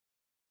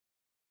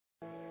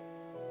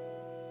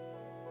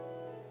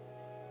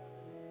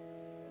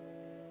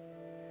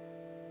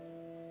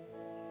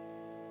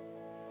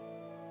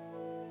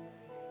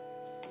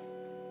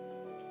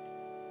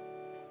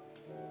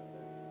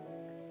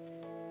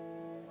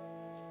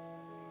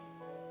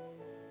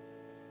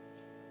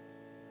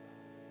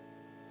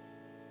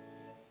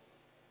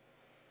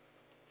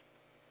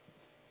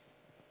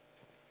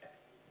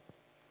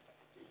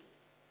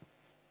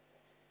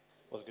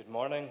Good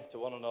morning to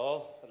one and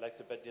all. I'd like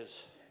to bid you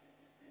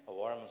a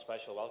warm and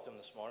special welcome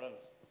this morning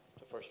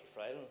to First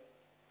Friday,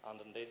 and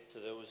indeed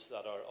to those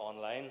that are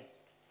online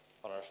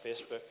on our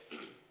Facebook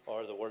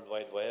or the World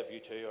Wide Web. You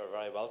too are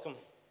very welcome.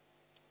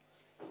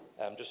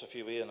 Just a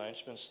few wee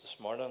announcements this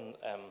morning.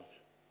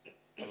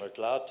 And we're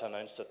glad to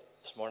announce that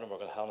this morning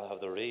we're going to have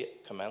the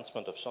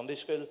recommencement of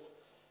Sunday School,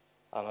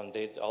 and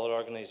indeed other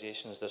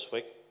organisations this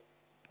week.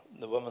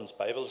 The Women's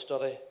Bible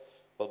Study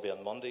will be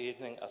on Monday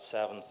evening at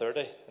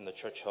 7:30 in the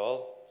Church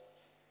Hall.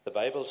 The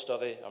Bible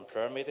Study and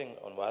Prayer Meeting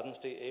on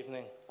Wednesday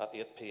evening at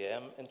 8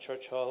 p.m. in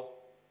Church Hall.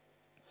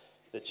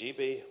 The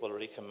GB will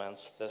recommence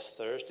this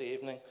Thursday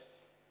evening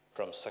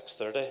from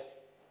 6:30.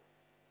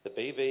 The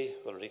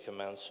BB will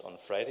recommence on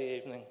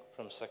Friday evening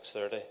from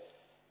 6:30.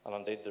 And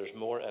indeed there's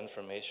more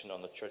information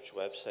on the church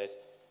website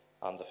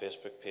and the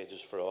Facebook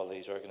pages for all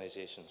these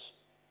organisations.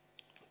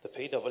 The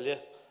PW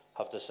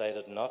have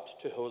decided not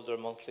to hold their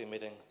monthly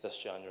meeting this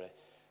January,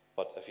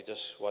 but if you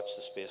just watch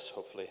the space,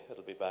 hopefully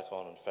it'll be back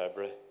on in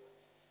February.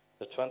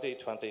 The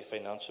 2020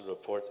 financial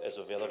report is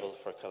available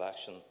for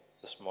collection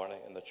this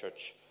morning in the church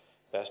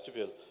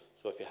vestibule,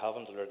 so if you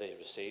haven't already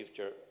received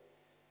your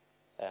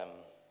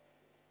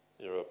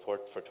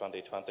report for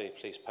 2020,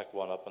 please pick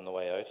one up on the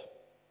way out.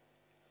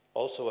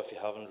 Also, if you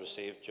haven't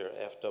received your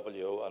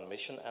FWO and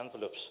mission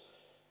envelopes,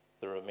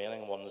 the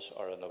remaining ones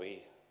are on the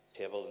wee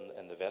table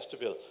in the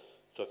vestibule.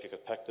 So if you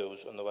could pick those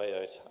on the way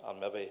out,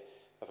 and maybe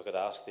if I could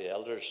ask the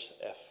elders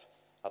if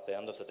at the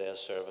end of the day's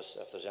service,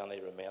 if there's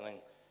any remaining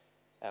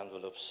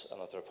envelopes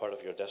and if they're part of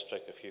your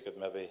district, if you could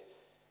maybe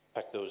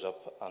pick those up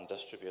and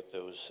distribute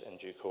those in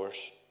due course.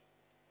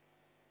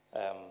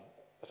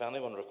 If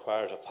anyone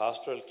requires a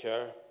pastoral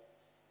care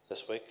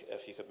this week,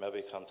 if you could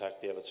maybe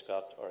contact David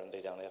Scott or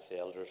indeed any of the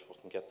elders, we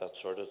can get that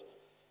sorted.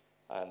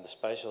 And the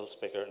special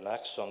speaker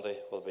next Sunday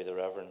will be the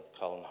Reverend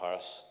Colin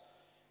Harris,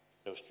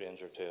 no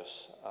stranger to us.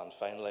 And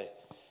finally,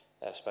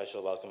 a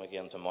special welcome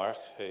again to Mark,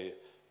 who,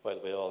 while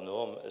we all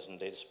know him, is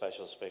indeed a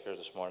special speaker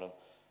this morning.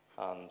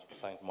 And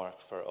thank Mark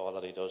for all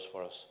that he does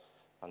for us.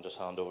 And just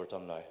hand over to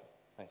him now.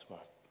 Thanks,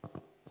 Mark.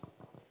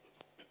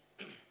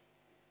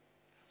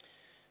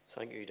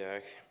 Thank you,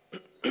 Derek.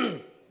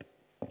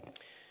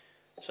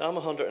 Psalm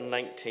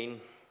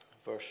 119,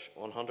 verse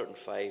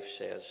 105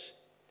 says,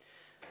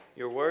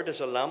 "Your word is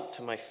a lamp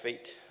to my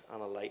feet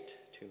and a light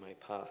to my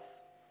path."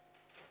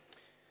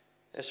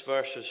 This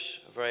verse is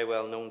very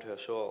well known to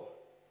us all.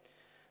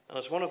 And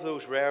it's one of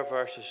those rare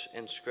verses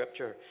in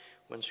Scripture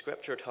when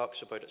Scripture talks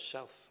about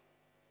itself,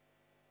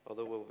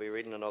 although we'll be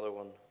reading another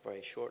one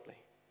very shortly.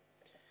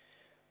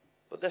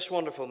 But this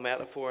wonderful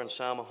metaphor in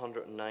Psalm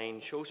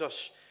 109 shows us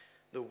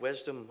the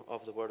wisdom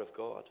of the Word of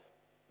God.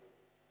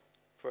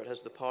 For it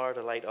has the power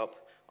to light up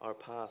our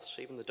paths,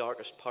 even the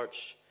darkest parts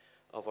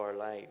of our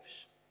lives.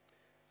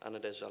 And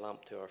it is a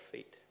lamp to our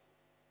feet.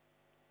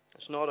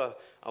 It's not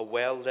a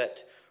well-lit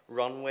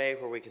runway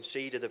where we can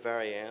see to the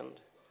very end,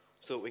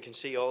 so that we can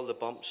see all the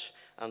bumps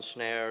and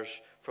snares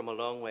from a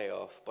long way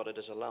off, but it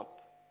is a lamp,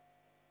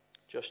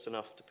 just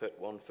enough to put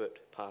one foot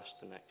past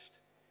the next,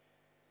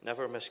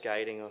 never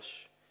misguiding us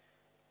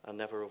and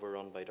never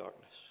overrun by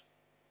darkness.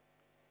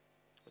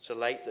 It's a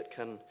light that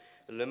can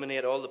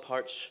illuminate all the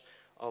parts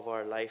of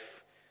our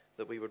life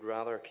that we would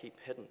rather keep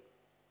hidden,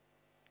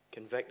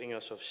 convicting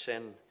us of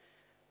sin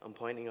and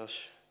pointing us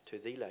to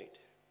the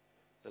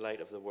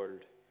light of the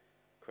world,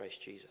 Christ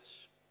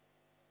Jesus.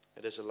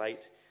 It is a light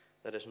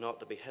that is not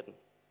to be hidden,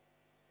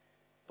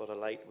 but a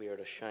light we are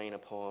to shine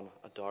upon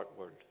a dark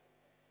world,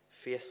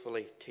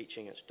 faithfully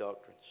teaching its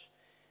doctrines,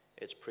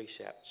 its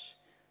precepts,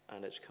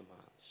 and its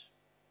commands.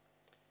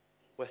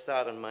 With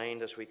that in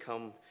mind, as we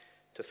come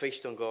to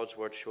feast on God's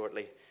word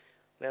shortly,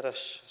 let us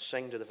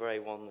sing to the very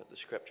one that the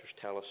Scriptures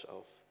tell us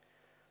of.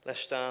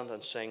 Let's stand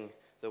and sing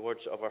the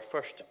words of our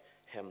first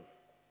hymn,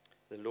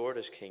 "The Lord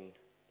is King,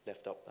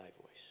 lift up thy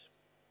voice."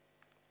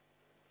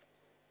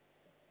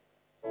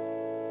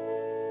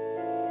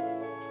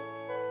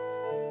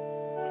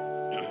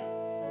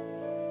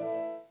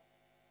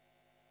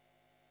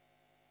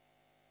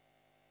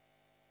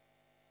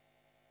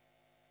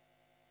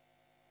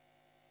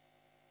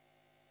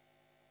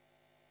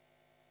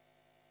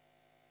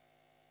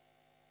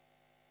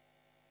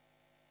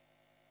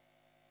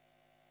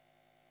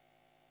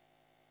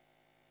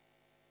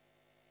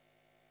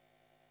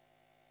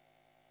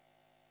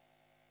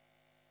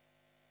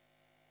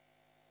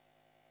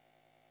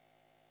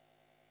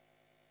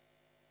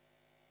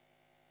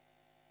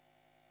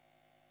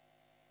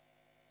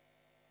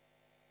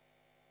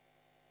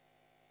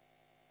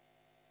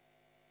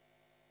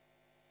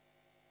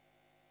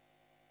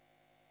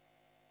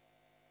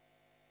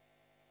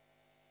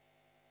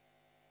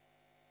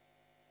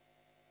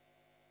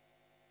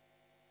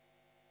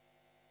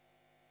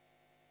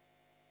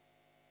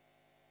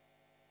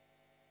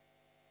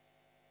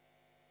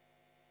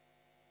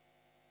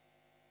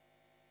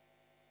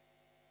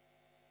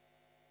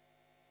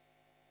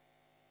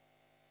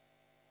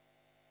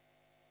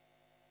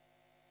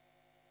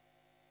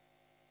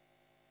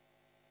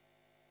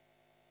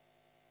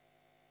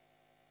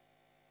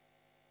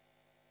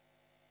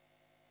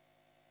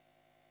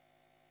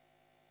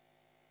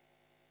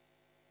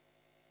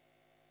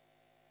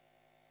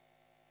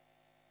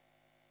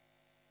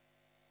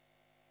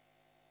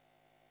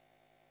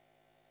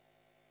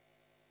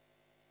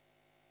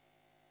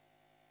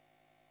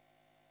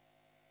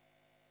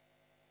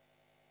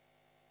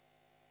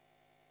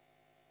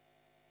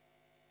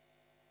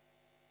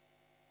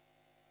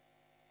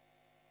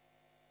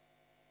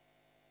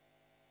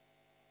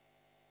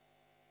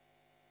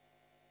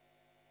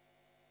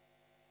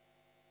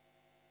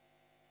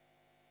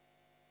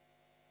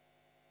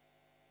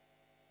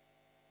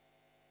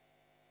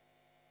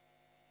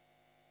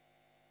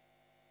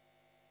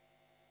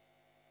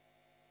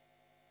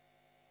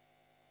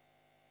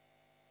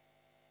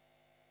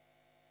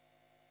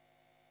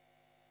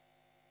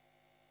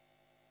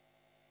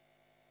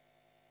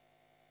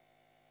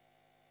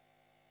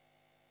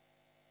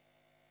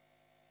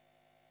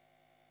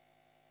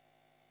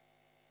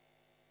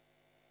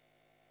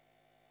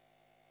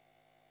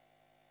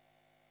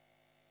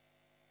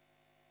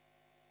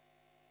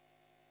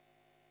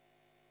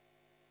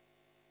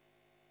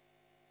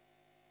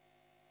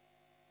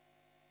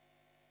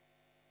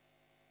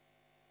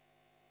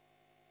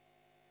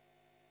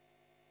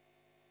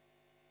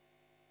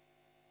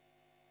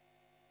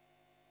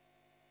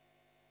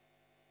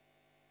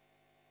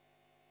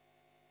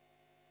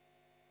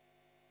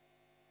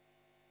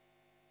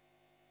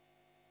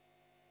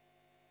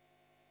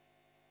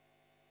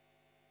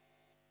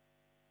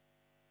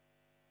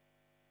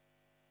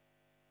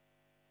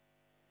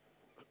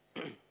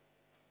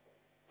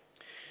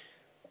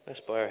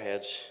 Let's bow our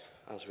heads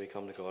as we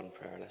come to God in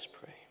prayer. Let's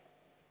pray.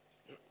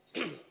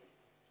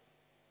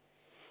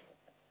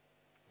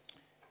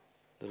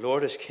 The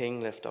Lord is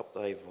King, lift up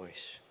thy voice.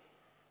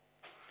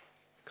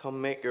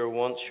 Come, make your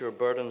wants, your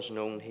burdens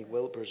known. He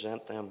will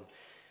present them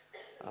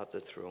at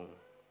the throne.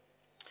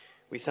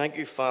 We thank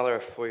you,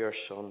 Father, for your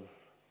Son,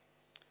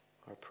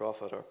 our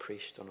prophet, our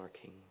priest, and our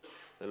King,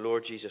 the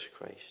Lord Jesus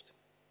Christ.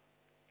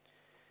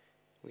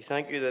 We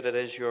thank you that it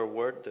is your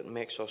word that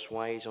makes us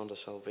wise unto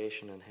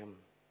salvation in him.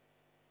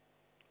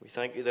 We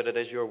thank you that it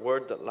is your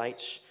word that lights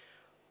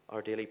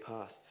our daily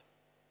path,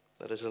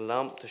 that is a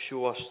lamp to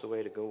show us the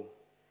way to go.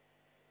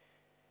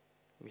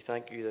 We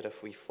thank you that if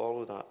we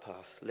follow that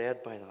path,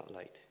 led by that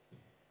light,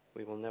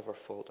 we will never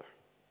falter.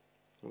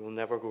 We will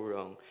never go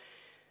wrong.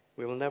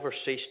 We will never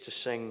cease to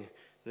sing,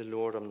 "The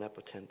Lord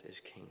omnipotent is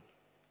King."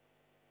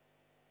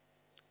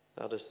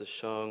 That is the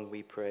song,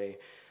 we pray,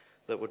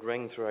 that would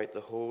ring throughout the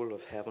whole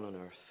of heaven and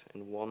earth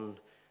in one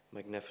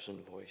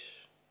magnificent voice.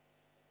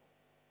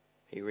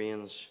 He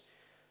reigns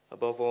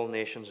above all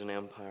nations and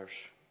empires.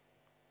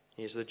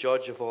 He is the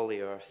judge of all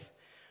the earth.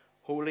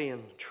 Holy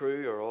and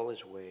true are all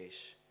his ways.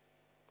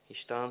 He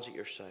stands at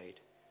your side,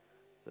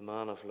 the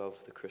man of love,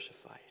 the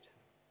crucified.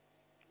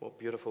 What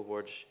beautiful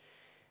words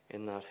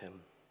in that hymn.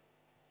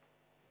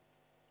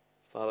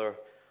 Father,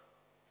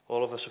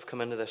 all of us have come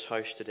into this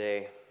house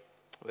today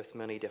with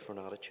many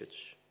different attitudes,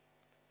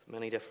 with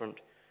many different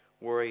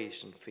worries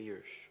and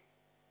fears.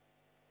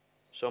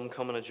 Some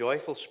come in a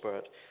joyful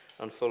spirit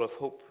and full of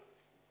hope.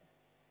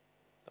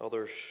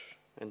 Others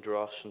in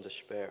dross and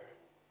despair.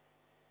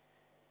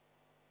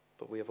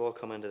 But we have all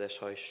come into this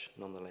house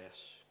nonetheless.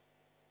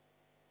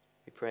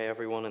 We pray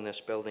everyone in this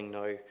building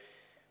now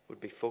would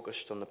be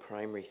focused on the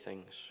primary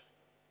things.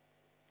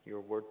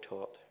 Your word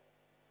taught,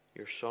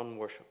 your Son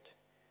worshipped,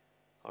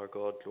 our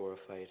God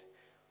glorified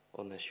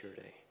on this your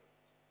day.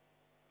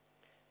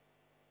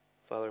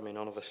 Father, may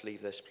none of us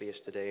leave this place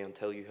today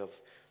until you have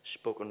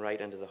spoken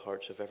right into the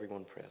hearts of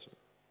everyone present.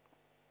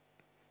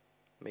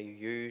 May you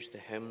use the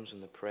hymns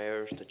and the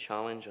prayers to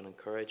challenge and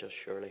encourage us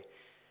surely.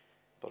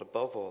 But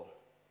above all,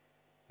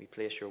 we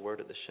place your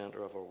word at the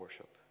center of our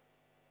worship.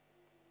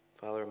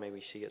 Father, may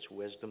we see its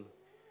wisdom,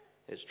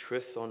 its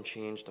truth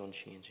unchanged,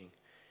 unchanging,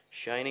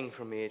 shining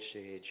from age to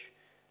age,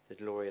 the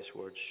glorious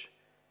words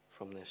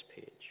from this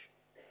page.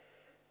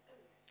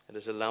 It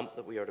is a lamp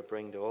that we are to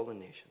bring to all the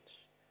nations.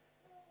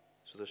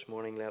 So this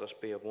morning let us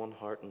be of one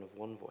heart and of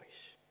one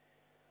voice.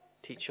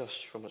 Teach us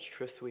from its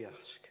truth, we ask.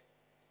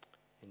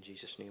 In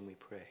Jesus' name we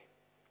pray.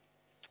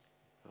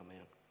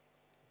 Amen.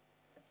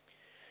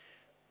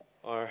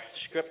 Our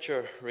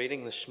scripture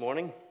reading this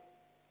morning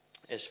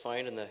is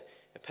found in the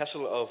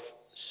epistle of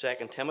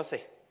 2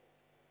 Timothy.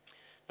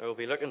 Now we'll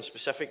be looking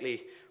specifically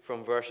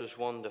from verses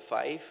 1 to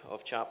 5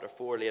 of chapter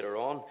 4 later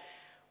on,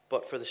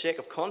 but for the sake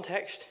of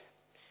context,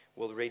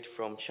 we'll read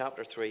from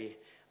chapter 3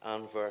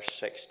 and verse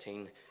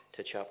 16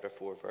 to chapter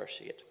 4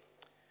 verse 8.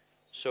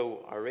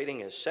 So our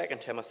reading is 2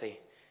 Timothy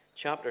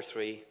chapter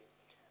 3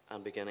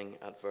 and beginning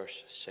at verse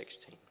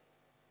 16.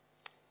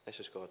 This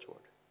is God's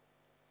word.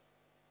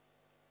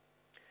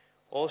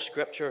 All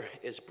scripture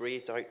is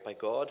breathed out by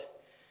God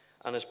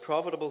and is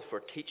profitable for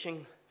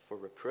teaching, for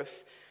reproof,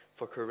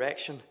 for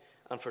correction,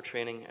 and for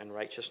training in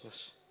righteousness,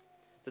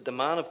 that the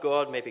man of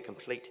God may be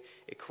complete,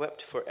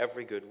 equipped for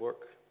every good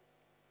work.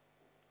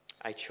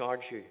 I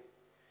charge you,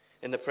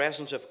 in the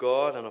presence of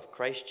God and of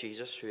Christ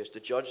Jesus, who is to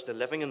judge the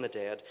living and the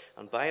dead,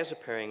 and by his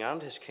appearing and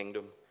his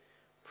kingdom,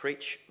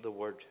 preach the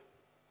word.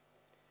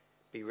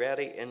 Be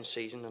ready in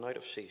season and out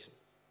of season.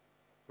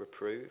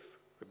 Reprove,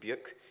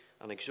 rebuke,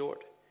 and exhort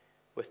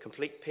with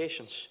complete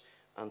patience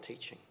and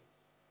teaching.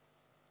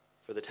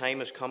 For the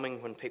time is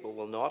coming when people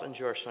will not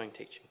endure sound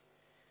teaching,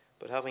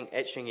 but having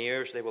itching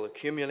ears, they will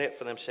accumulate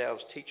for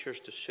themselves teachers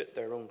to suit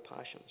their own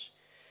passions,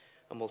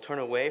 and will turn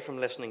away from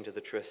listening to the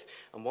truth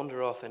and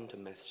wander off into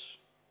myths.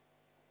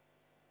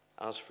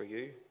 As for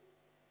you,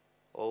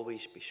 always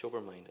be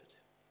sober-minded.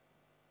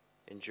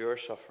 Endure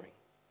suffering.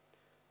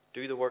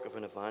 Do the work of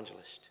an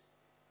evangelist.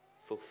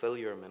 Fulfill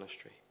your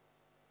ministry.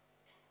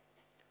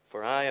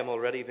 For I am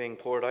already being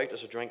poured out as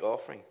a drink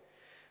offering,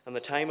 and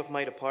the time of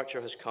my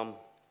departure has come.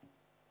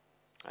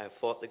 I have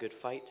fought the good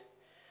fight.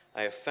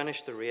 I have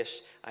finished the race.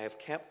 I have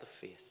kept the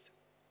faith.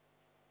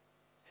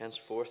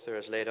 Henceforth there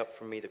is laid up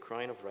for me the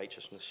crown of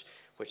righteousness,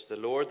 which the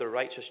Lord, the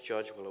righteous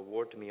judge, will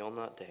award to me on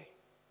that day.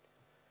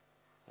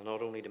 And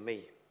not only to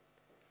me,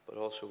 but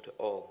also to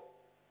all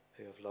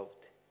who have loved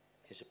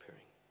his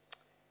appearing.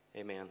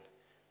 Amen.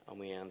 And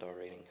we end our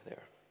reading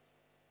there.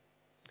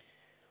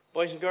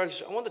 Boys and girls,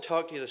 I want to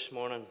talk to you this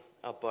morning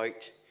about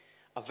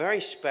a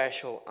very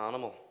special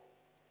animal.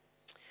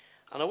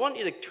 And I want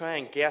you to try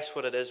and guess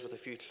what it is with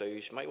a few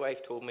clues. My wife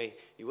told me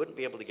you wouldn't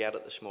be able to get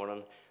it this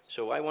morning,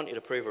 so I want you to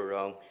prove her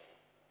wrong.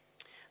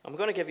 I'm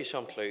going to give you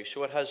some clues.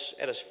 So it has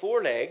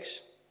 4 legs.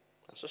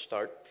 That's a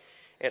start.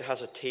 It has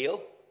a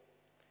tail,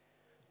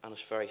 and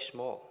it's very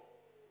small.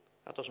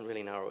 That doesn't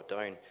really narrow it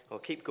down. I'll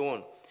keep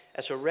going.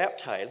 It's a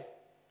reptile.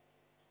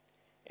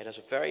 It has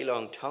a very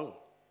long tongue.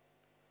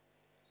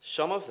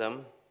 Some of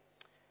them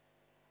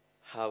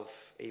have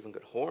even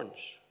got horns.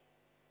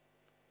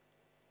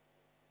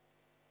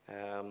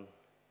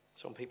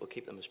 Some people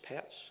keep them as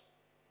pets.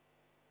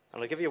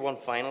 And I'll give you one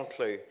final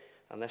clue,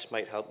 and this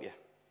might help you.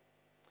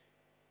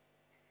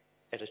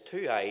 It has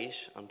two eyes,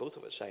 and both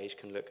of its eyes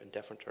can look in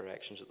different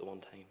directions at the one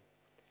time.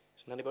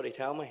 Can anybody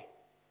tell me?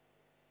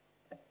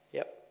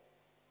 Yep.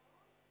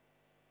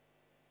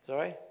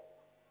 Sorry?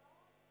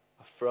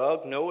 A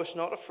frog? No, it's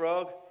not a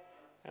frog.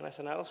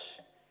 Anything else?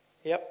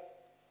 Yep.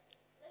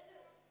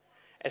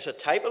 It's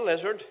a type of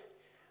lizard.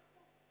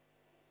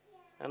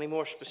 Any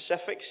more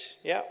specifics?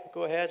 Yeah,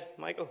 go ahead,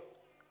 Michael.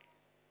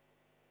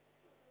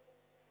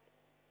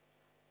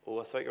 Oh,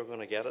 I thought you were going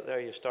to get it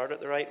there. You started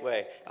the right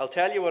way. I'll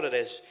tell you what it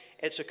is.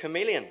 It's a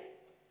chameleon.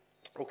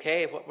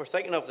 Okay, what we're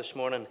thinking of this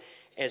morning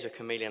is a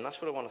chameleon. That's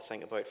what I want to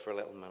think about for a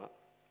little minute.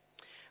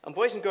 And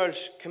boys and girls,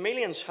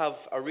 chameleons have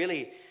a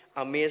really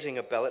amazing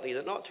ability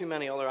that not too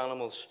many other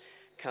animals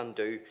can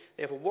do.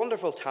 They have a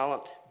wonderful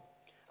talent,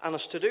 and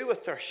it's to do with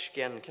their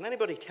skin. Can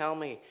anybody tell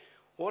me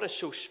what is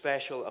so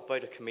special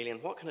about a chameleon?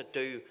 What can it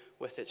do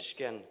with its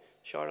skin?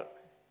 Charlotte?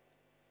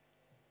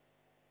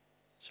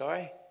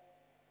 Sorry?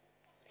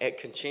 It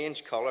can change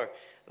colour.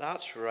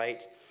 That's right.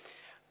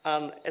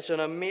 And it's an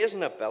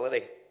amazing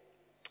ability.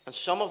 And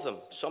some of them,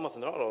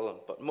 not all of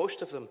them, but most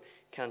of them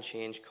can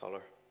change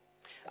colour.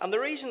 And the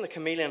reason the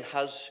chameleon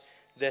has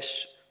this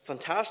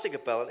fantastic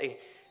ability,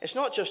 it's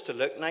not just to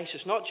look nice,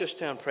 it's not just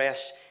to impress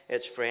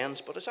its friends,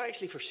 but it's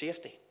actually for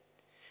safety.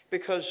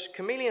 Because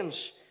chameleons,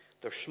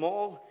 they're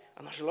small,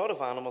 and there's a lot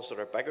of animals that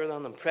are bigger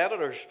than them,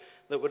 predators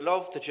that would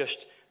love to just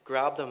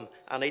grab them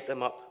and eat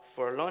them up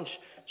for lunch.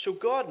 So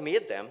God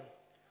made them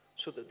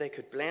so that they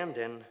could blend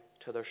in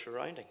to their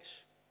surroundings.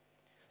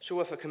 So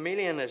if a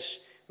chameleon is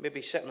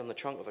maybe sitting on the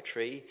trunk of a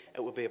tree,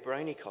 it would be a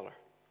browny colour.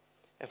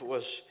 If it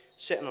was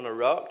sitting on a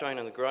rock down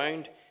on the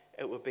ground,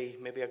 it would be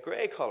maybe a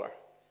grey colour.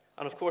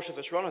 And of course, if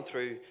it's running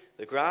through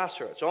the grass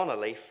or it's on a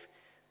leaf,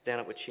 then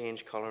it would change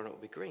colour and it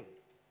would be green.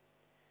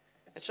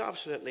 It's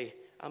absolutely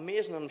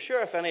amazing. I'm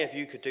sure if any of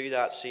you could do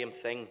that same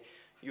thing,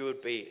 you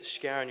would be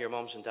scaring your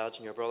mums and dads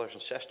and your brothers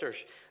and sisters,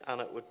 and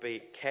it would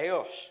be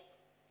chaos.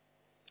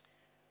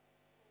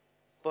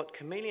 But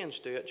chameleons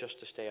do it just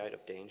to stay out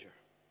of danger,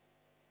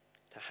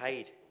 to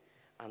hide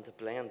and to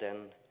blend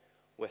in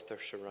with their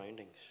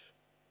surroundings.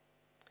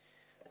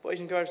 Boys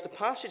and girls, the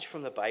passage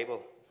from the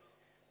Bible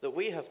that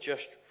we have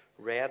just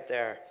read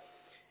there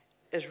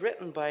is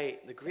written by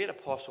the great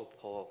apostle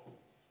Paul.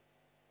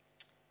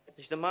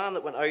 He's the man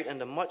that went out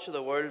into much of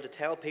the world to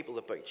tell people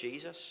about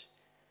Jesus.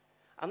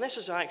 And this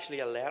is actually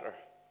a letter.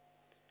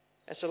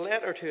 It's a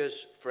letter to his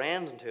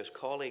friend and to his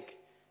colleague,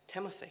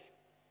 Timothy.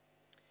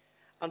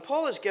 And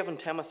Paul has given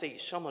Timothy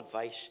some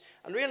advice.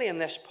 And really in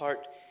this part,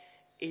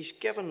 he's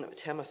given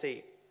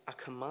Timothy a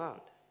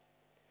command.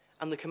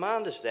 And the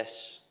command is this,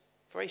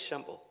 very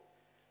simple: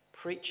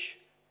 preach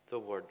the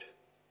word.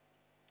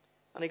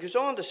 And he goes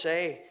on to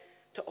say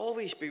to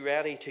always be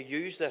ready to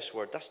use this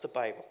word, that's the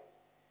Bible,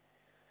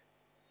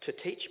 to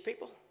teach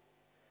people,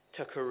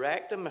 to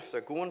correct them if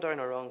they're going down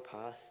a wrong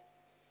path,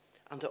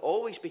 and to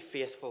always be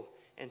faithful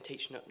in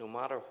teaching it no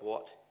matter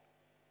what.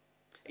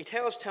 He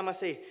tells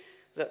Timothy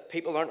that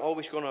people aren't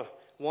always going to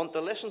want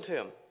to listen to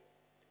him.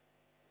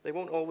 They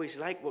won't always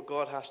like what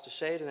God has to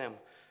say to them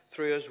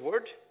through his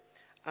word,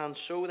 and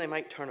so they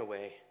might turn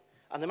away.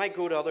 And they might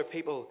go to other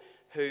people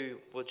who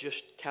will just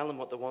tell them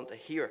what they want to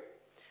hear.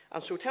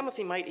 And so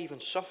Timothy might even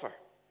suffer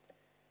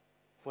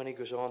when he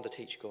goes on to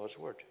teach God's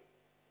word.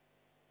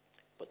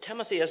 But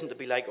Timothy isn't to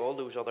be like all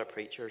those other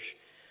preachers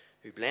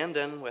who blend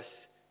in with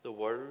the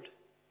world.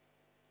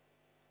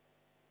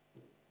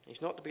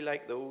 He's not to be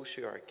like those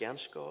who are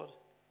against God.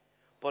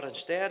 But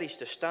instead, he's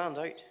to stand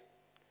out.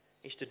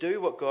 He's to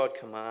do what God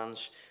commands,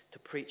 to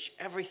preach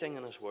everything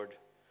in his word,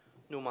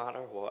 no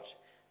matter what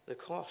the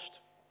cost.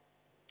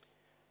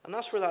 And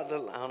that's where that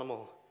little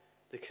animal,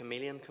 the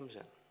chameleon, comes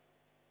in.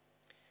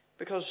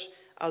 Because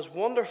as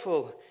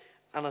wonderful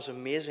and as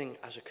amazing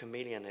as a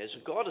chameleon is,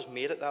 God has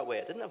made it that way.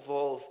 It didn't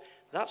evolve.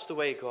 That's the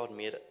way God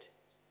made it.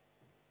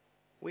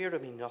 We are to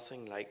be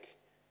nothing like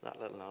that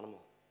little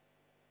animal.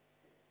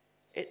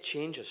 It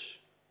changes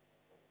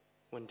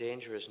when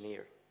danger is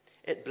near.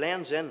 It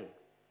blends in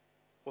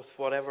with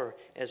whatever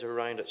is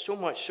around it. So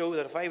much so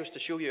that if I was to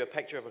show you a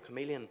picture of a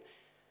chameleon,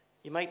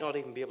 you might not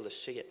even be able to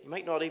see it. You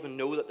might not even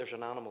know that there's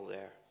an animal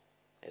there.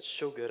 It's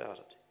so good at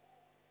it.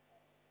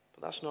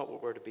 But that's not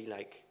what we're to be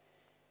like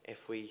if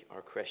we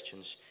are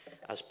Christians,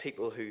 as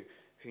people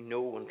who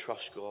know and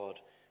trust God,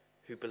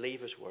 who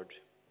believe his word.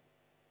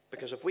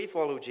 Because if we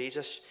follow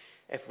Jesus,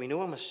 if we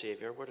know him as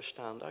Saviour, we're to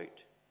stand out.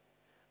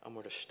 And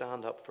we're to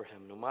stand up for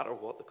him, no matter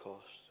what the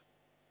cost.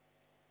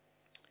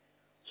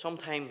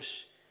 Sometimes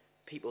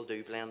people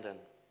do blend in.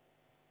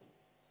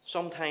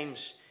 Sometimes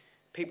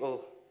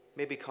people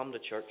maybe come to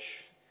church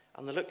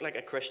and they look like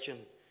a Christian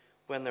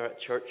when they're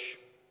at church.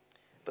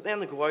 But then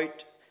they go out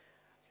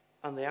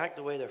and they act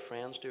the way their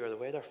friends do, or the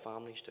way their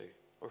families do,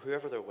 or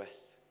whoever they're with.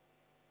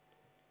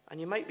 And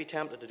you might be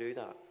tempted to do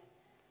that,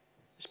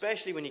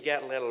 especially when you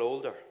get a little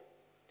older,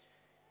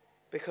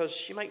 because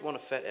you might want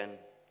to fit in.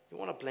 You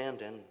want to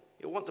blend in.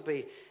 You want to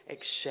be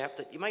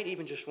accepted. You might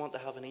even just want to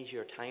have an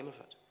easier time of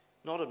it,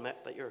 not admit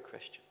that you're a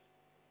Christian.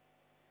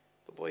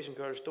 But boys and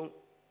girls,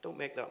 don't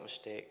make that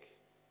mistake.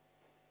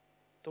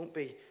 Don't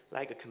be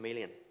like a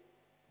chameleon.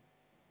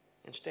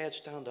 Instead,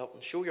 stand up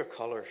and show your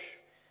colours.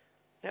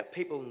 Let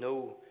people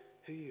know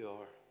who you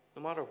are,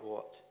 no matter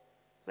what.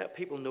 Let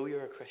people know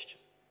you're a Christian,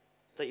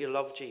 that you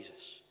love Jesus,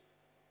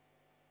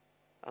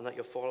 and that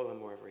you'll follow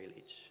him wherever he leads.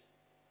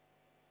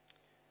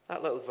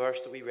 That little verse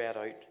that we read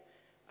out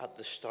at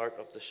the start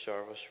of the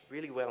service,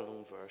 really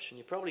well-known verse, and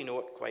you probably know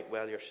it quite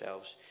well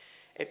yourselves.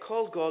 It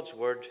called God's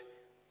Word,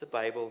 the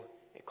Bible,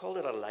 it called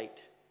it a light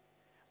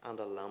and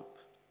a lamp.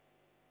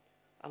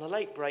 And a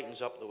light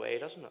brightens up the way,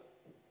 doesn't it?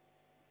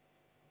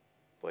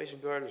 Boys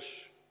and girls,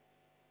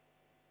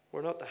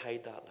 we're not to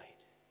hide that light,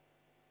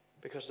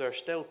 because there are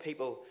still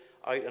people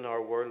out in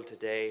our world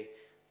today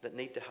that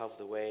need to have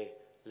the way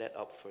lit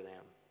up for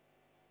them.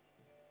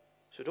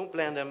 So don't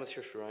blend in with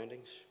your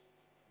surroundings.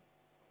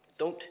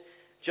 Don't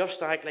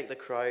just act like the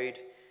crowd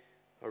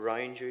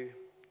around you.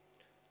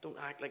 Don't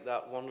act like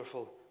that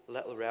wonderful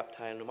little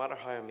reptile, no matter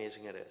how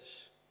amazing it is.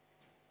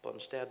 But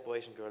instead,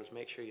 boys and girls,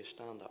 make sure you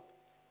stand up,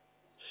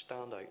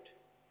 stand out,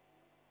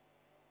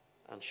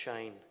 and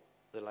shine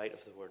the light of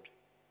the Word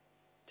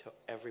to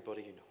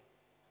everybody you know.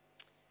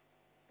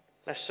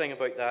 Let's sing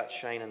about that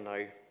shining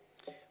now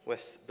with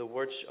the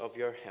words of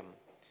your hymn.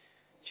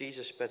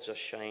 Jesus bids us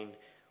shine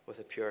with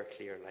a pure,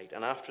 clear light.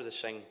 And after we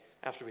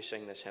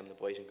sing this hymn, the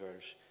boys and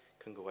girls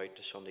can go out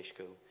to Sunday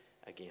school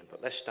again.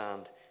 But let's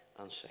stand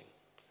and sing.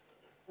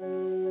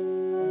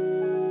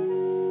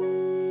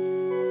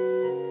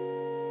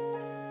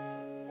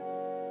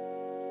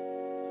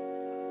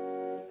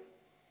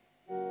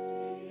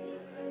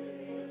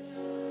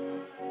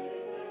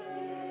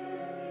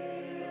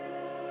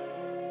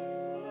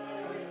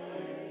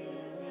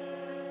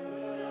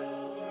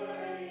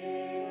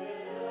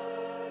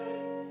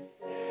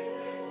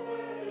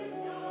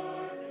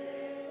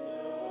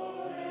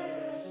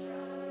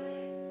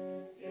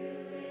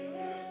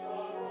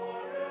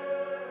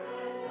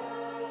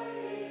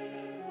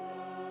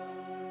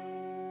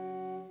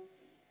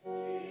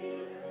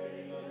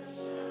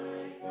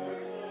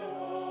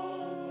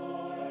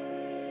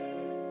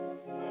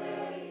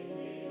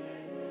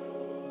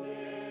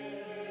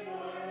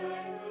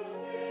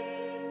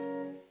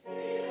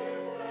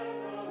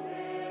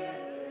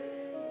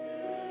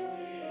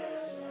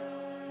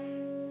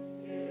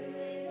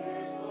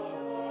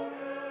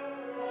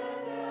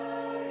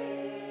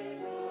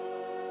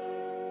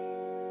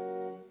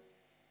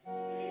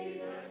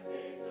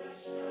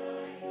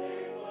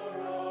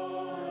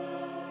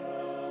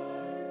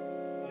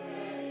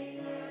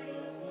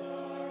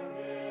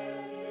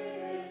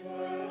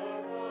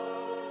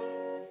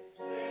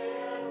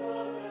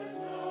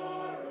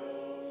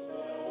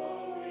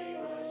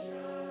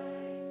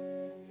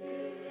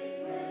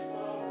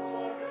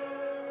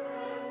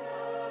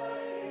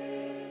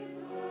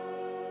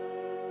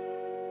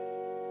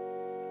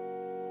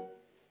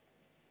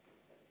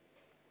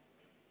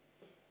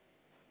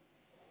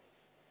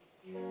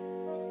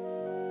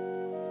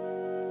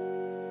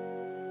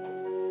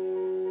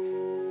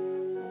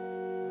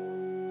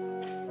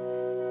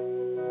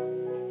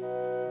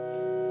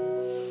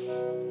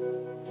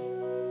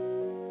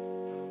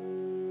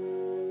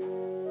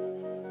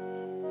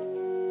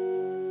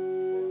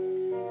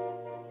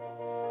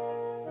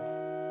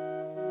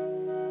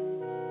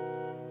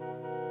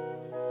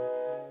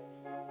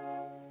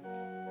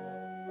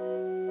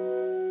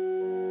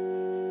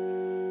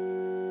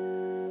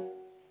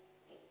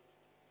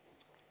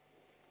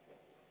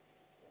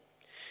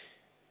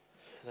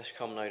 Let's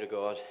come now to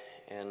God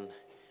in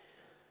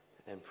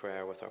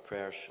prayer with our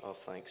prayers of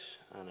thanks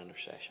and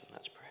intercession.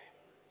 Let's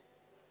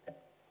pray.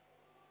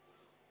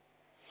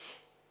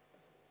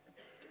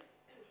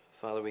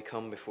 Father, we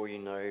come before you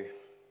now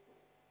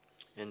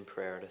in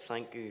prayer to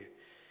thank you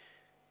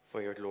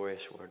for your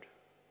glorious word.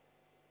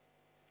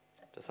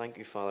 To thank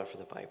you, Father, for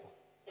the Bible,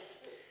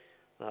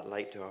 that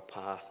light to our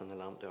path and the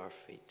lamp to our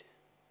feet.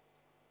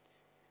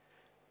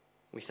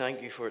 We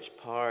thank you for its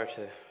power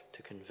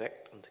to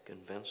convict and to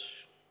convince.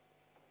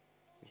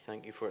 We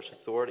thank you for its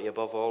authority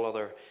above all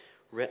other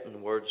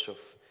written words of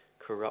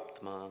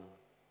corrupt man.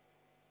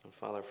 And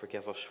Father,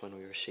 forgive us when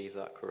we receive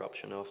that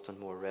corruption often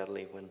more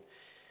readily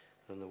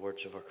than the words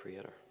of our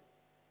Creator.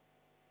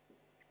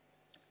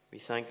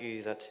 We thank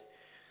you that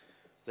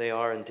they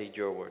are indeed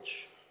your words,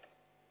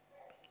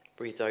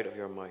 breathed out of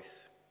your mouth,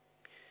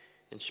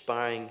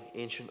 inspiring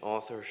ancient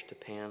authors to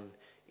pen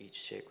each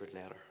sacred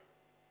letter.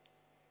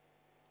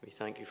 We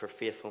thank you for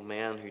faithful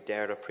men who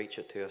dare to preach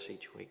it to us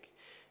each week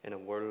in a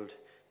world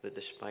that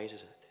despises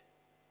it.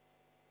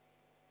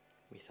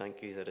 We thank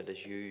you that it is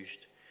used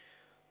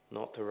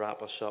not to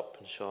wrap us up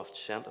in soft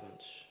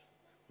sentiments,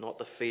 not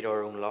to feed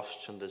our own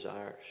lusts and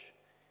desires,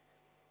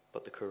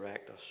 but to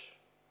correct us,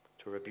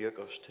 to rebuke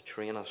us, to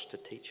train us, to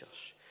teach us,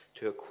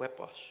 to equip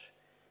us,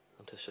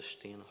 and to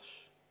sustain us.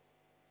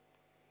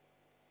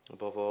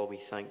 Above all, we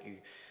thank you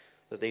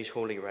that these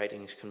holy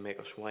writings can make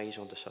us wise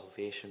unto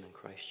salvation in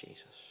Christ Jesus.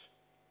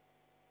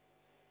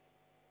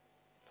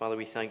 Father,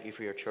 we thank you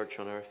for your church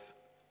on earth.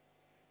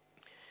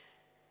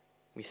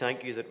 We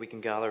thank you that we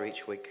can gather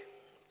each week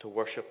to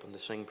worship and to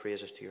sing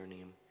praises to your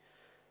name,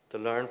 to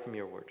learn from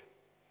your word,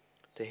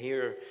 to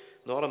hear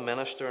not a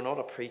minister, not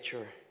a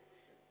preacher,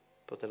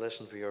 but to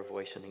listen for your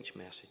voice in each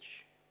message.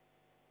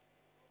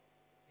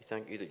 We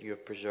thank you that you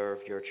have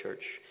preserved your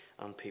church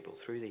and people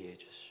through the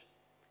ages.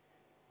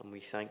 And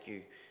we thank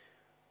you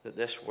that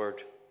this word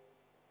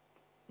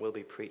will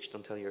be preached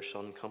until your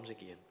Son comes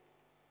again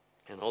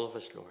in all of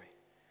his glory.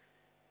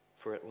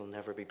 For it will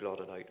never be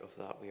blotted out, of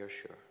that we are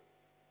sure.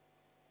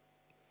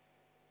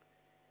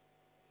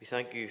 We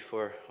thank you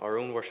for our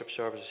own worship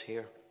services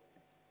here.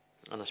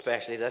 And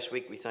especially this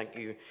week, we thank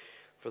you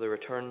for the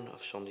return of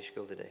Sunday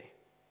school today,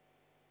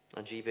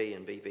 and GB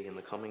and BB in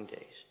the coming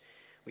days.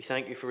 We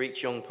thank you for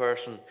each young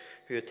person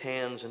who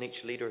attends and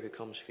each leader who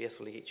comes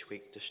faithfully each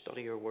week to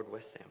study your word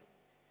with them.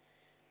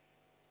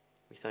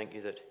 We thank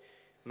you that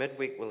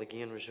midweek will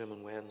again resume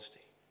on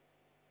Wednesday,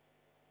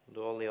 and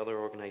all the other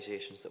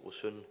organisations that will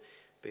soon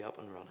be up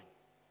and running.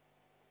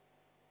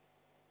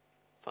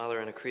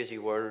 Father, in a crazy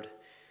world,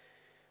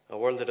 a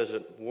world that is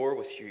at war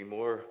with you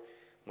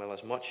as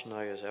much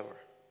now as ever,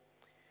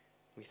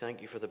 we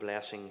thank you for the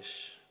blessings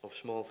of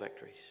small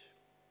victories.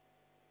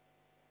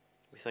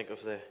 We think of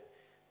the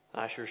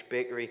Asher's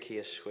Bakery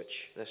case, which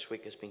this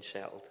week has been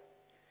settled.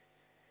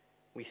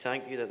 We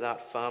thank you that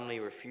family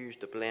refused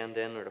to blend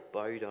in or to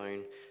bow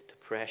down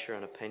to pressure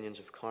and opinions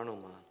of carnal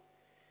man,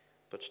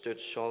 but stood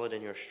solid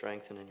in your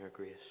strength and in your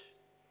grace.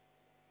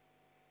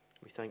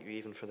 We thank you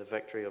even for the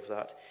victory of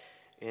that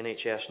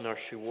NHS nurse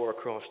who wore a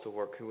cross to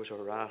work, who was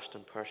harassed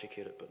and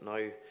persecuted, but now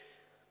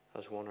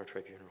has won her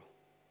tribunal,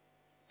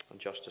 and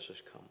justice has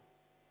come.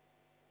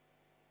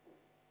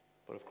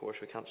 But of course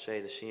we can't say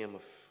the same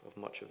of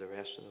much of the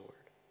rest of the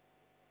world.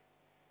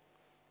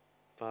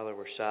 Father,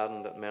 we're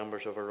saddened that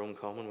members of our own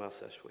Commonwealth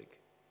this week.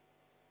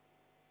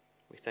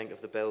 We think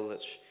of the bill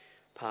that's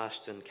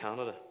passed in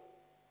Canada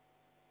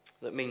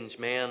that means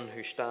men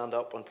who stand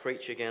up and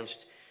preach against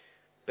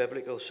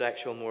biblical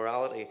sexual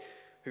morality,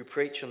 who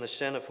preach on the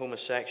sin of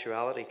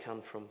homosexuality,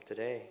 can from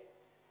today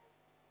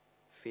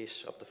face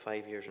up to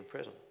 5 years in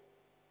prison.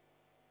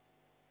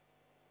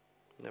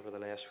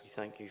 Nevertheless, we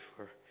thank you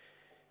for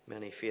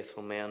many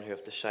faithful men who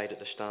have decided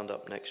to stand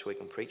up next week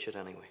and preach it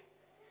anyway.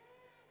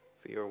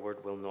 For your word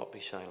will not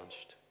be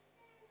silenced.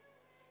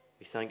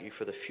 We thank you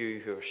for the few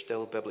who are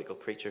still biblical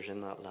preachers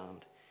in that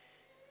land.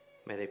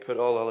 May they put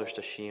all others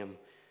to shame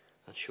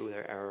and show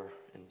their error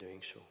in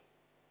doing so.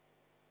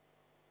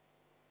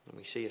 And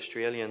we see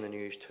Australia in the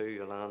news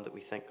too, a land that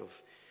we think of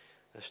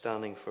as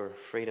standing for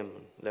freedom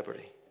and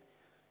liberty.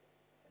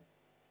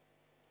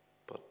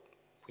 But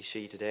we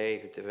see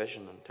today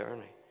division and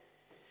tyranny.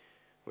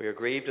 We are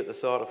grieved at the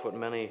thought of what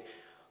many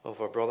of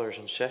our brothers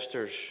and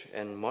sisters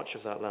in much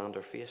of that land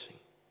are facing.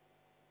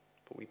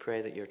 But we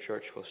pray that your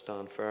church will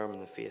stand firm in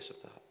the face of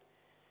that,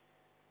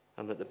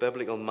 and that the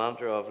biblical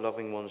mantra of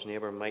loving one's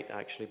neighbour might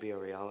actually be a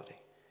reality,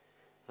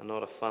 and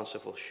not a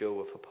fanciful show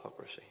of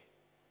hypocrisy.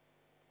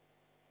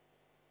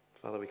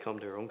 Father, we come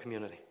to our own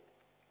community,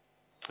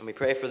 and we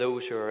pray for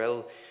those who are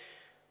ill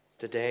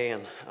today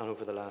and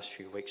over the last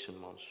few weeks and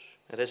months.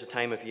 It is a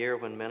time of year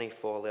when many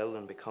fall ill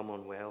and become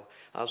unwell,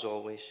 as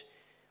always,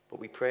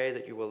 but we pray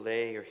that you will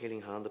lay your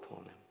healing hand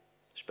upon them,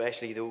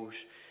 especially those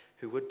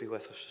who would be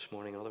with us this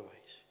morning otherwise.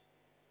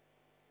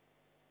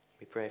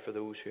 We pray for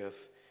those who have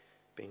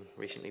been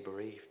recently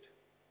bereaved.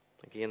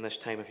 Again, this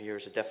time of year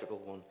is a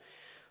difficult one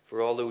for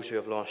all those who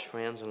have lost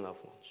friends and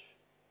loved ones.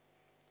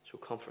 So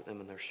comfort them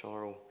in their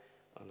sorrow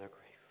and their grief.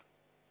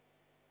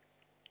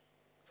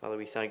 Father,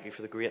 we thank you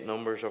for the great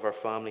numbers of our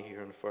family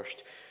here in First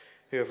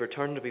who have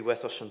returned to be with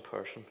us in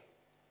person.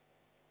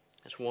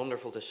 It's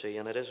wonderful to see,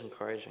 and it is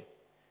encouraging.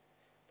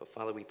 But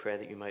Father, we pray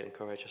that you might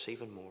encourage us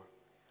even more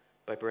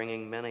by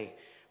bringing many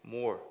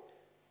more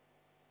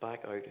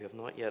back out who have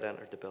not yet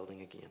entered the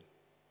building again.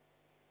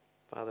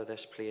 Father, this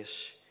place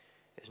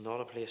is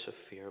not a place of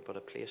fear, but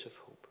a place of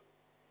hope.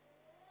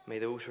 May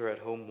those who are at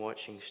home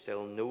watching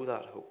still know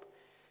that hope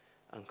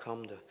and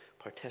come to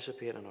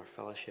participate in our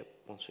fellowship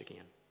once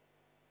again.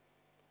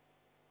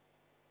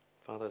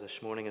 Father, this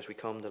morning as we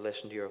come to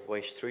listen to your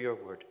voice through your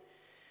word,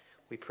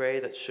 we pray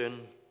that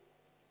soon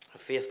a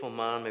faithful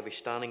man may be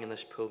standing in this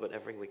pulpit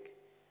every week,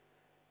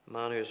 a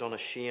man who is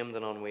unashamed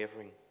and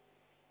unwavering,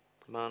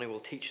 a man who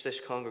will teach this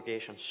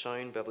congregation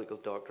sound biblical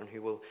doctrine,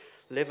 who will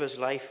live his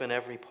life in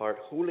every part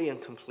wholly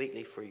and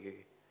completely for you.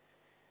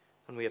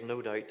 And we have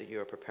no doubt that you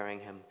are preparing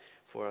him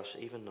for us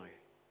even now.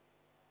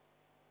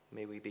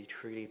 May we be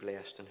truly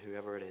blessed in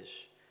whoever it is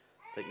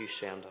that you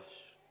send us.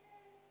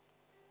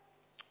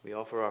 We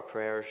offer our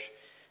prayers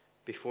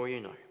before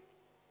you now,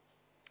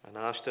 and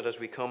ask that as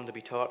we come to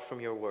be taught from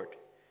your word,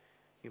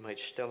 you might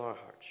still our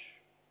hearts,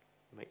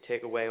 you might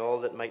take away all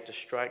that might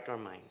distract our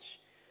minds,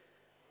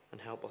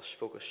 and help us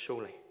focus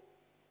solely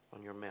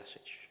on your message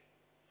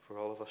for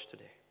all of us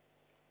today.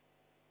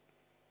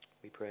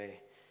 We pray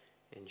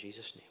in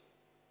Jesus'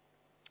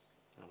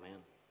 name. Amen.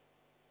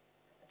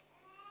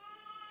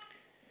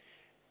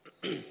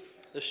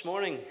 This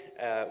morning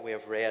we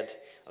have read,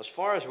 as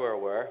far as we're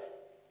aware,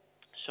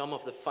 some of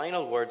the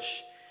final words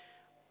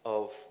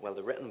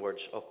the written words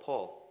of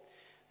Paul.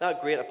 That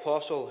great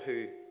apostle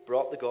who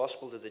brought the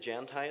gospel to the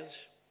Gentiles,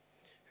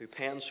 who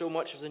penned so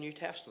much of the New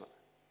Testament.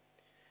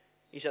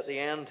 He's at the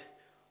end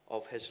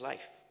of his life,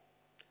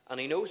 and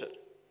he knows it.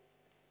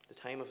 The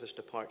time of his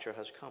departure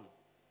has come.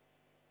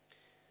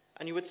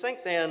 And you would think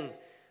then,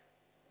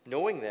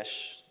 knowing this,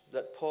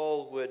 that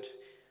Paul would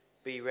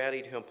be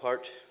ready to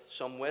impart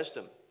some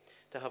wisdom,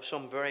 to have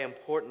some very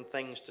important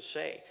things to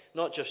say,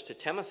 not just to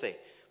Timothy,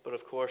 but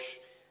of course,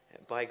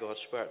 by God's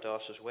Spirit to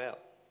us as well.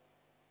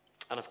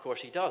 And of course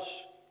he does.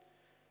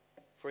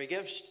 For he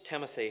gives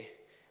Timothy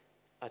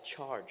a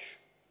charge,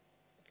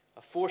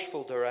 a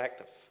forceful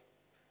directive,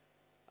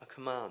 a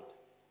command.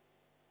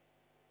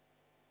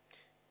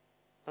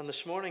 And this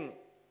morning,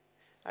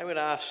 I would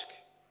ask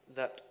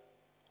that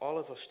all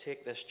of us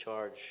take this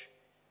charge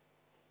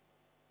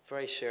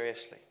very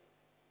seriously.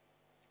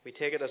 We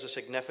take it as a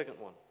significant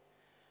one.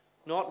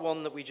 Not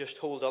one that we just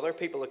hold other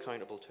people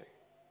accountable to,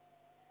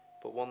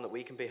 but one that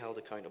we can be held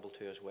accountable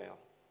to as well.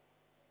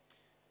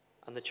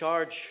 And the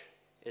charge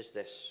is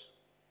this: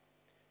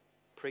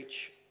 preach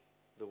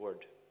the word.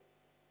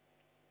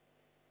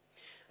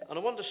 And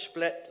I want to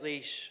split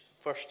these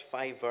first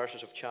 5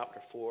 verses of chapter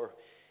 4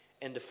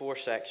 into 4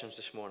 sections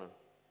this morning.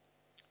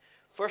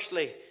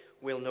 Firstly,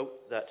 we'll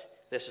note that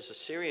this is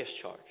a serious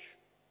charge.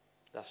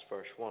 That's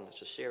verse 1.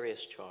 It's a serious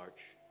charge.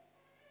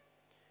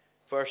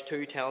 Verse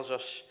 2 tells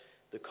us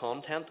the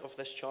content of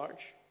this charge.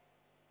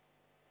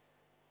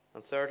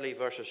 And thirdly,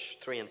 verses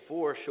 3 and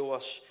 4 show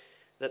us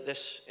that this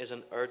is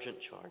an urgent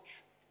charge.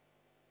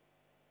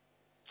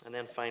 And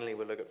then finally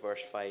we'll look at verse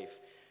 5,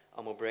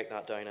 and we'll break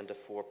that down into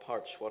 4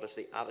 parts. What is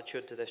the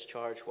attitude to this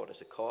charge? What is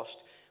the cost?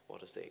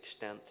 What is the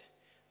extent?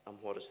 And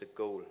what is the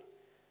goal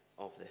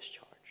of this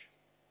charge?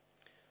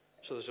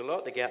 So there's a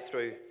lot to get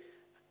through.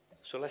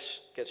 So let's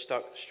get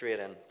stuck straight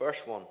in. Verse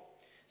 1.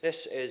 This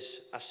is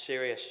a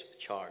serious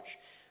charge.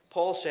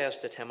 Paul says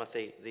to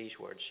Timothy these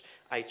words: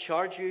 I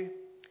charge you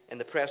in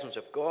the presence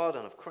of God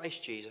and of Christ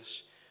Jesus,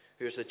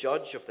 who is the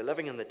judge of the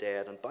living and the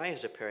dead, and by his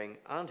appearing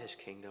and his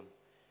kingdom,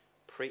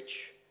 preach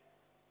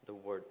the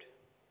word.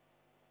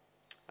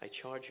 I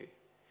charge you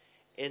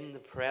in the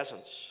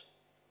presence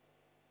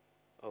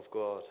of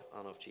God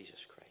and of Jesus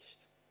Christ.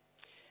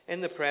 In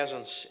the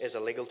presence is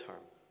a legal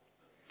term.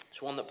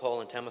 It's one that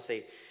Paul and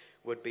Timothy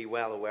would be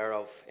well aware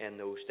of in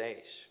those days.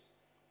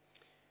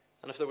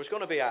 And if there was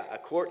going to be a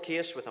court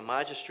case with a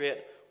magistrate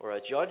or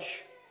a judge,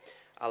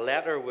 a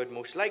letter would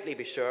most likely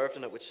be served,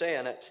 and it would say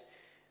in it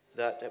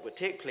that it would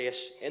take place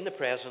in the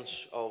presence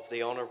of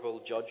the honourable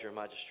judge or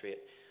magistrate,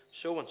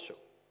 so and so.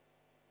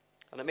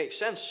 And it makes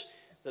sense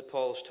that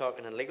Paul's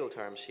talking in legal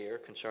terms here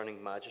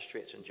concerning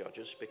magistrates and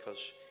judges, because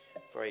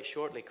very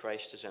shortly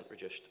Christ is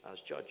introduced as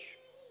judge.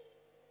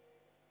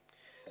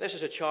 This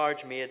is a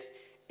charge made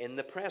in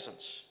the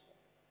presence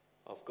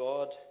of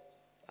God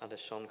and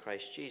his Son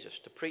Christ Jesus,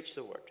 to preach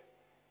the word.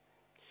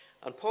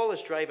 And Paul is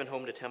driving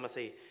home to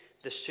Timothy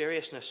the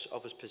seriousness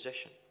of his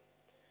position,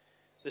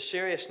 the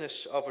seriousness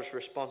of his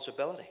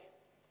responsibility.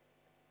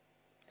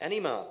 Any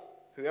man,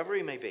 whoever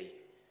he may be,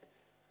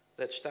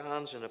 that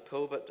stands in a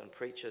pulpit and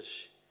preaches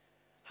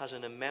has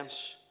an immense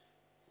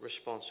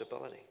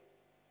responsibility.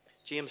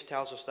 James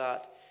tells us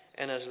that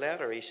in his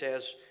letter. He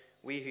says,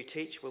 we who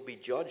teach will be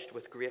judged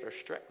with greater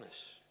strictness.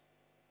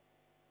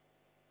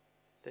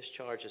 This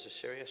charge is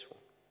a serious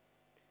one.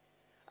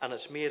 And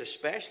it's made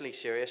especially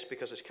serious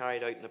because it's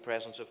carried out in the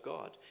presence of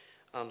God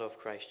and of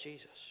Christ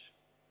Jesus.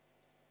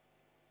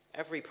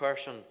 Every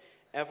person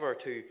ever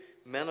to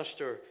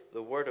minister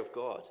the word of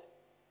God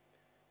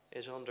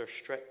is under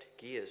strict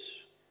gaze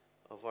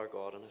of our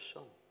God and his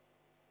Son.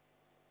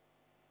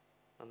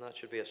 And that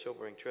should be a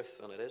sobering truth,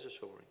 and it is a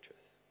sobering truth.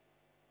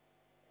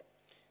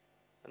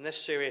 And this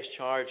serious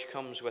charge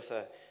comes with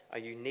a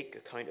unique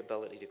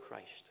accountability to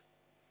Christ.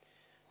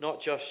 Not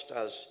just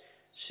as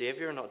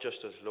Saviour, not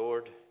just as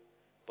Lord,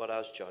 but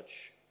as judge.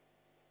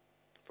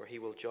 For he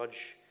will judge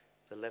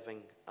the living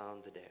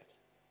and the dead.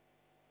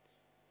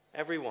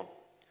 Everyone,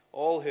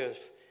 all who have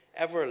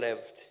ever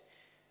lived,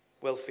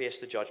 will face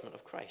the judgment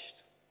of Christ.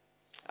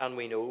 And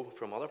we know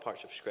from other parts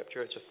of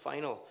Scripture it's a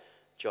final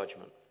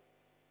judgment.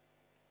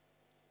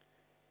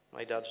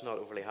 My dad's not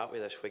overly happy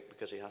this week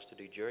because he has to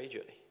do jury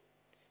duty.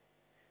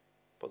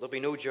 But there'll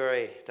be no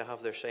jury to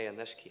have their say in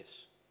this case.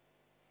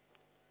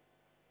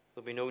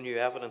 There'll be no new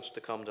evidence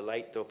to come to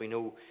light. There'll be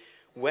no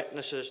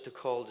witnesses to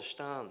call to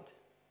stand.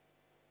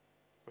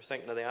 We're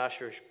thinking of the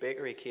Asher's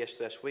Bakery case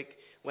this week.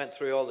 Went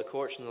through all the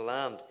courts in the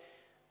land.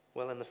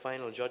 Well, in the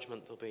final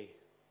judgment, there'll be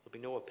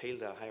no appeal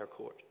to a higher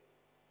court.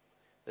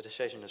 The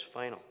decision is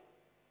final.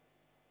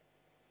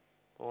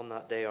 On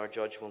that day, our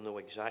judge will know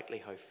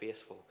exactly how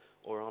faithful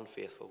or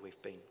unfaithful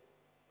we've been,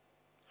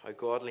 how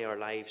godly our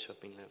lives have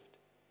been lived.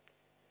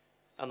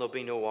 And there'll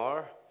be no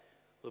hour,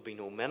 there'll be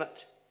no minute,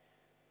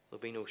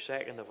 there'll be no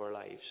second of our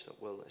lives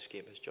that will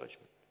escape his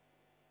judgment.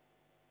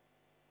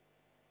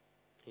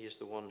 He is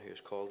the one who has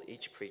called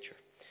each preacher.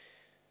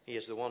 He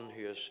is the one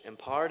who has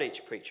empowered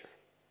each preacher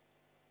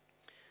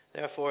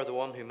Therefore, the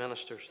one who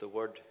ministers the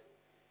word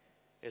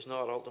is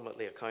not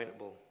ultimately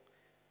accountable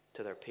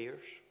to their peers.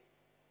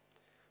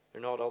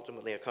 They're not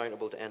ultimately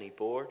accountable to any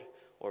board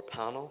or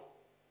panel.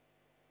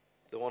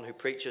 The one who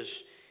preaches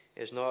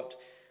is not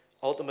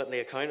ultimately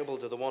accountable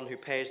to the one who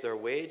pays their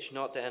wage,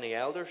 not to any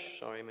elders,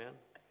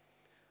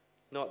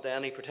 not to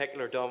any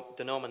particular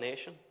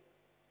denomination.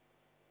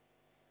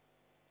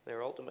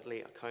 They're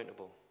ultimately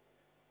accountable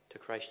to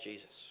Christ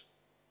Jesus,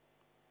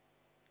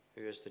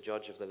 who is the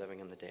judge of the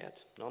living and the dead,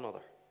 none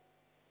other.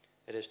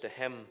 It is to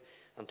him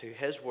and to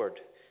his word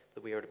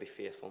that we are to be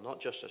faithful,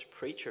 not just as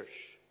preachers,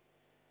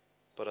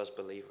 but as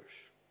believers.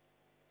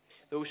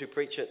 Those who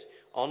preach it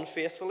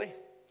unfaithfully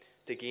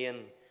to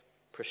gain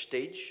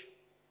prestige,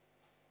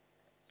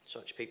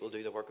 such people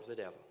do the work of the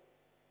devil.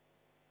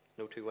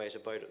 No two ways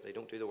about it. They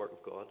don't do the work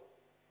of God.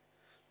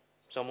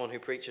 Someone who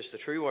preaches the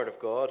true word of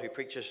God, who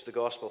preaches the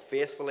gospel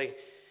faithfully,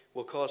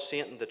 will cause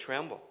Satan to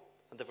tremble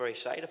at the very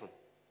sight of him.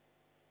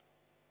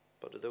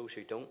 But to those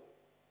who don't,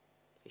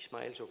 he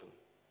smiles over them.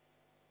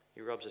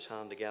 He rubs his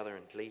hand together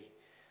in glee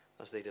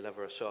as they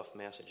deliver a soft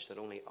message that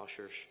only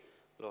ushers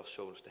lost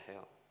souls to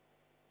hell.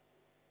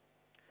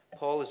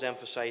 Paul is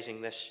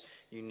emphasizing this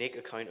unique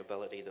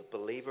accountability that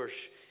believers,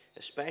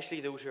 especially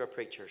those who are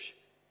preachers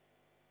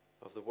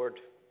of the word,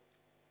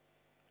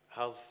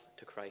 have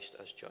to Christ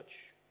as judge.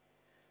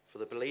 For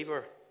the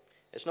believer,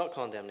 it's not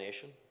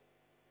condemnation.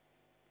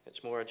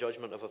 It's more a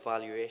judgment of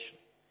evaluation.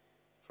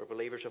 For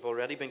believers have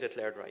already been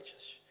declared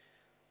righteous.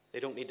 They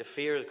don't need to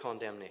fear the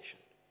condemnation.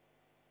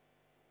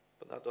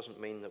 But that doesn't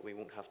mean that we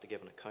won't have to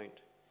give an account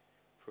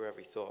for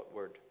every thought,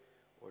 word,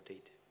 or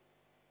deed.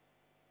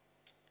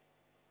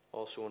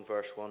 Also in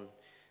verse 1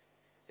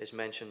 is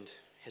mentioned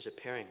his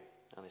appearing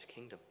and his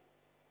kingdom.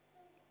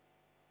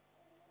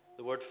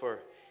 The word for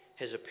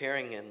his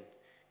appearing in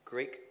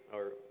Greek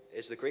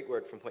is the Greek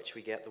word from which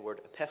we get the word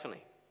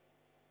epiphany.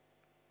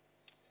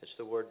 It's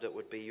the word that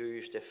would be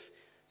used if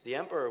the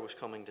emperor was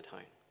coming to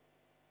town.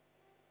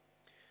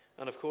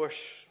 And of course,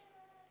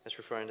 it's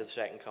referring to the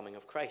second coming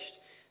of Christ.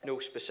 No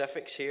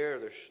specifics here,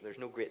 there's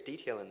no great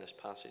detail in this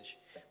passage,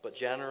 but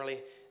generally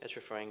it's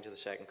referring to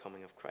the second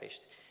coming of Christ.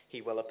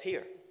 He will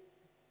appear,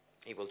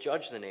 he will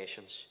judge the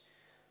nations,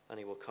 and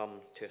he will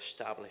come to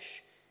establish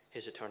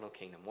his eternal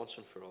kingdom once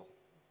and for all.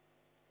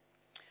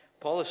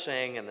 Paul is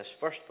saying in this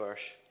first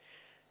verse,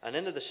 and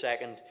into the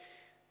second,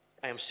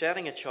 I am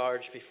setting a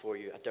charge before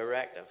you, a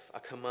directive, a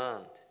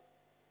command,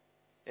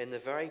 in the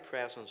very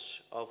presence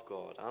of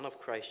God and of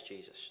Christ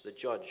Jesus, the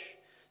judge,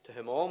 to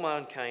whom all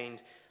mankind,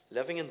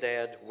 living and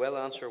dead, will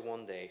answer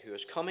one day, who is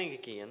coming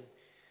again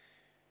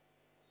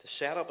to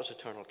set up his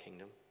eternal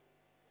kingdom.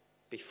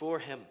 Before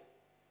him,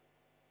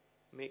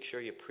 make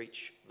sure you preach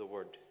the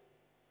word.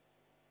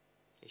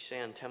 He's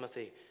saying,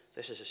 Timothy,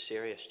 this is a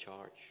serious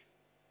charge.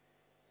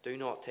 Do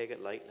not take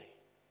it lightly.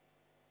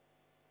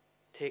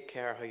 Take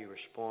care how you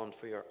respond,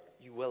 for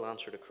you will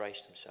answer to Christ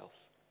himself.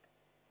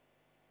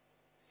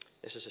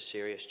 This is a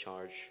serious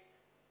charge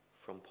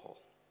from Paul.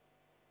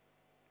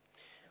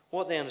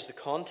 What then is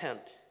the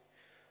content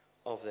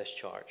of this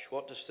charge?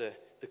 What does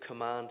the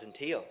command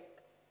entail?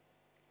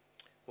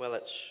 Well,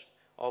 it's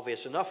obvious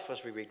enough as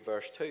we read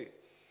verse 2.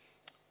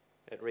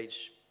 It reads,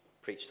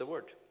 preach the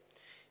word.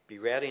 Be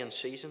ready in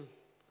season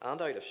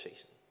and out of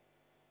season.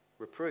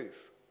 Reprove,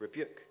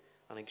 rebuke,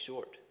 and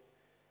exhort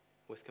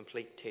with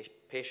complete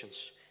patience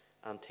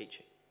and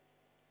teaching.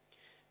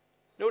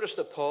 Notice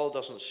that Paul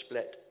doesn't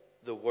split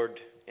the word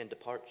into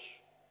parts.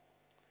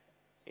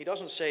 He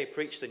doesn't say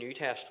preach the New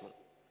Testament.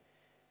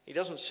 He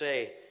doesn't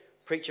say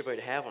preach about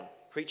heaven,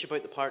 preach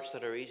about the parts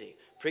that are easy,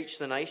 preach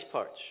the nice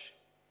parts.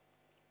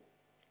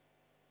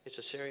 It's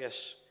a serious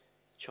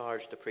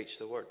charge to preach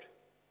the word.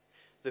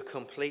 The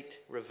complete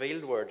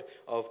revealed word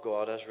of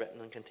God as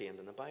written and contained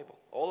in the Bible.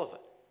 All of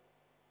it.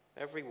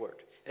 Every word.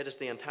 It is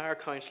the entire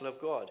counsel of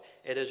God.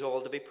 It is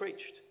all to be preached.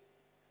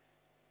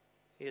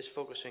 He is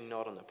focusing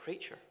not on the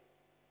preacher,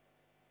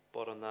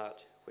 but on that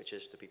which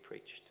is to be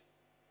preached.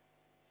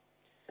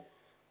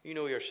 You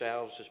know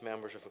yourselves as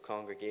members of a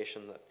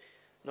congregation that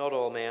not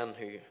all men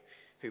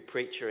who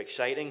preach are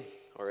exciting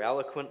or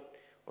eloquent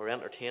or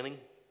entertaining.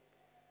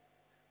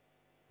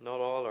 Not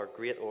all are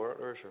great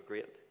orators or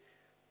great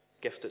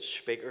gifted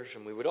speakers,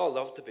 and we would all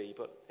love to be,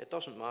 but it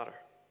doesn't matter.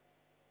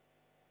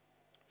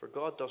 For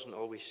God doesn't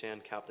always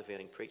send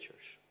captivating preachers,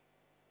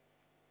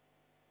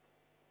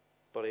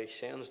 but he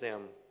sends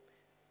them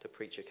to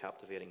preach a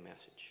captivating message.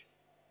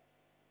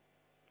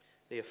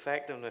 The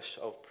effectiveness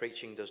of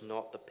preaching does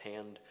not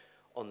depend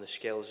on the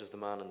skills of the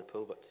man in the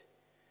pulpit.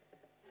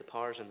 The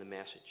power is in the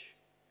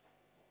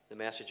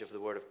message of the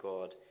Word of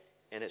God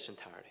in its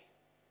entirety.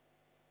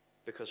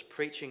 Because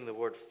preaching the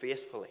Word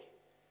faithfully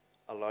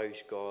allows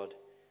God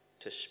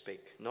to speak,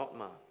 not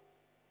man,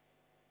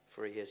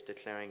 for he is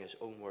declaring his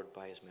own word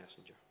by his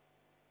messenger.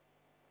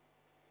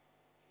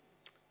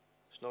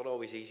 It's not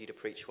always easy to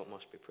preach what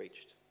must be preached.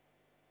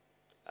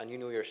 And you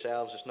know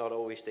yourselves, it's not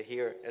always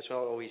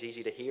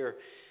easy to hear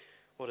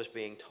what is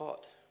being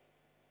taught,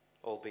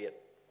 albeit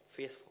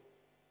faithful.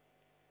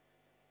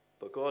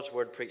 But God's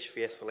word preached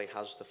faithfully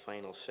has the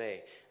final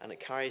say, and it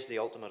carries the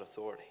ultimate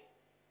authority.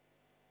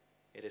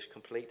 It is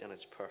complete and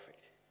it's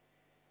perfect.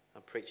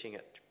 And preaching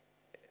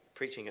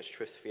its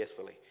truth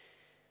faithfully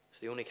is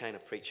the only kind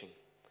of preaching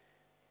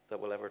that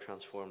will ever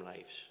transform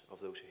lives of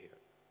those who hear it.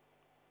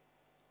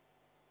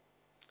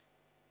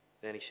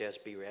 Then he says,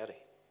 be ready.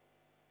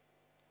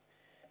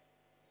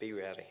 Be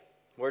ready.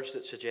 Words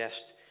that suggest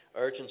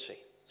urgency,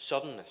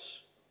 suddenness.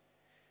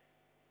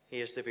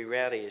 He is to be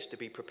ready, is to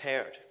be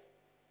prepared.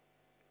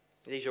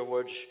 These are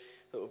words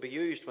that will be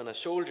used when a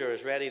soldier is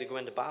ready to go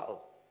into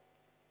battle.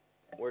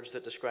 Words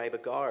that describe a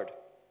guard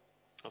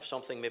of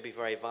something maybe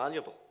very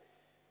valuable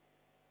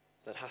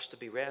that has to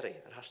be ready,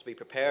 that has to be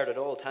prepared at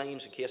all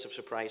times in case of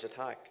surprise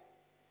attack.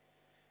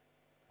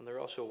 And they're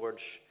also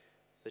words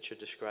that should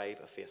describe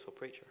a faithful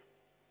preacher,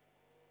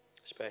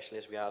 especially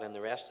as we add in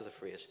the rest of the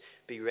phrase,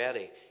 be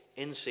ready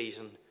in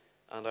season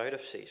and out of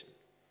season.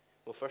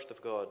 Well, first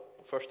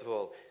of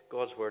all,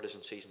 God's word is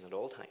in season at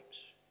all times,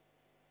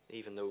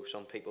 even though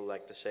some people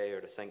like to say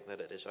or to think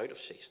that it is out of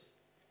season.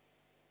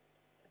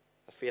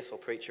 A faithful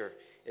preacher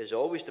is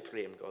always to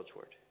proclaim God's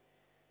word,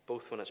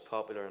 both when it's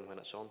popular and when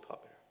it's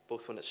unpopular,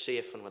 both when it's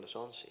safe and when it's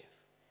unsafe,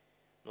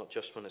 not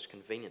just when it's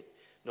convenient,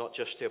 not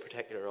just to a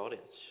particular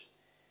audience.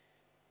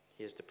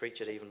 He is to preach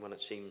it even when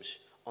it seems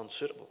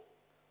unsuitable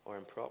or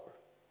improper.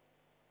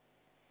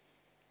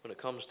 When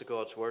it comes to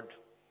God's word,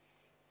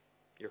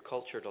 your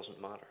culture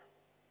doesn't matter.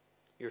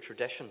 Your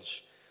traditions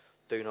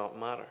do not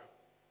matter.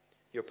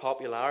 Your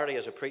popularity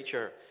as a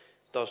preacher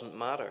doesn't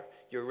matter.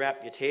 Your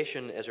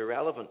reputation is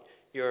irrelevant.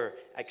 Your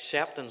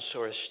acceptance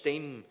or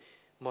esteem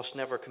must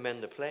never come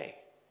into play.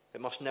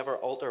 It must never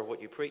alter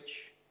what you preach.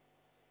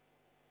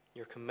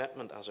 Your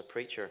commitment as a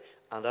preacher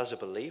and as a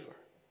believer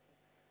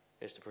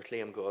is to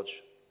proclaim God's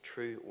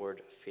true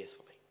word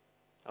faithfully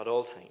at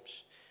all times,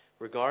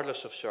 regardless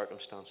of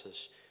circumstances,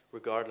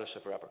 regardless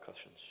of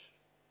repercussions.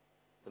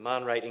 The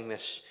man writing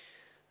this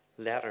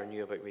letter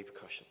knew about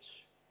repercussions,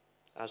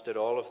 as did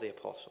all of the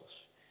apostles.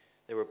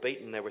 They were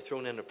beaten, they were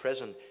thrown into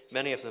prison,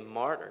 many of them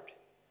martyred.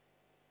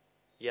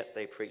 Yet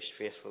they preached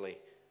faithfully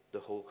the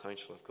whole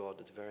counsel of God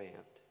to the very end.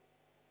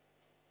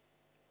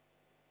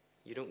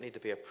 You don't need to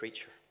be a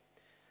preacher,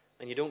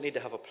 and you don't need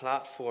to have a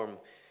platform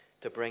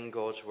to bring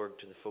God's word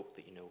to the folk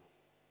that you know.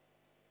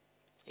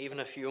 Even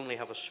if you only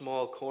have a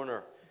small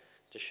corner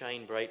to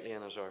shine brightly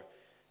in, as our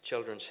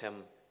children's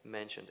hymn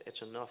mentioned,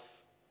 it's enough.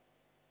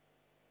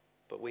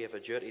 But we have a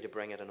duty to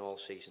bring it in all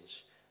seasons,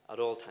 at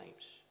all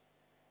times,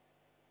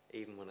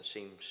 even when it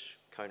seems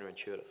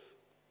counterintuitive.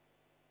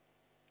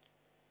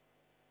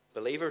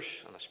 Believers,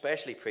 and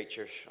especially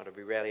preachers, are to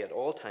be ready at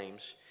all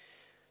times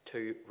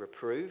to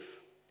reprove,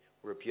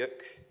 rebuke,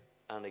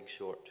 and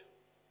exhort.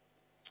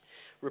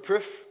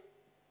 Reproof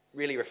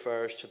really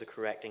refers to the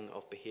correcting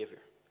of behaviour,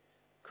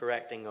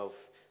 correcting of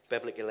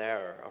biblical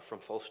error or from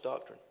false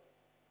doctrine.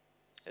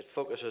 It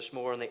focuses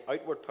more on the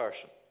outward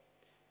person.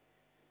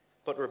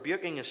 But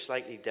rebuking is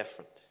slightly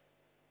different,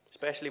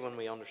 especially when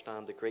we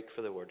understand the Greek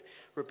for the word.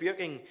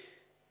 Rebuking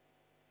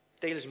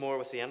deals more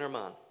with the inner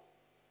man.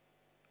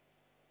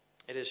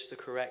 It is the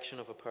correction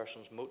of a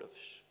person's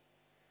motives.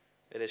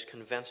 It is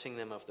convincing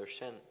them of their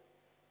sin,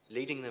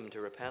 leading them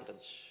to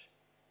repentance.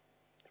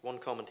 One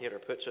commentator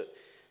puts it,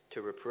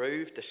 to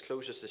reprove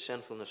discloses the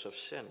sinfulness of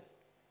sin.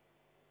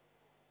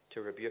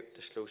 To rebuke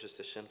discloses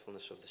the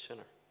sinfulness of the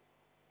sinner.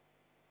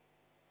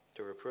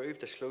 To reprove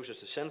discloses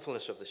the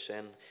sinfulness of the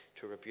sin.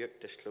 To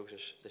rebuke discloses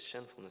the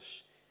sinfulness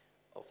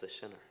of the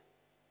sinner.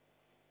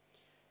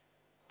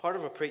 Part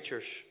of a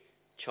preacher's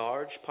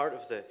charge, part of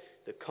the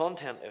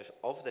content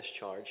of this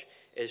charge,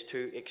 is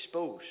to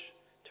expose,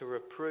 to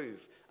reprove,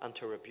 and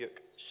to rebuke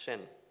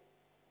sin.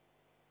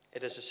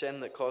 It is a sin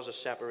that causes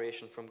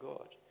separation from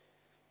God.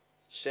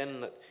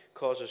 Sin that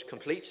causes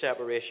complete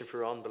separation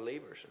for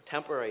unbelievers, and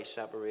temporary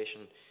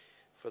separation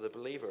for the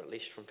believer, at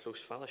least from close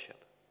fellowship.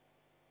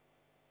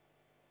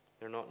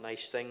 They're not nice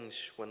things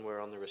when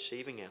we're on the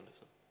receiving end of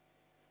them,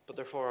 but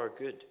they're for our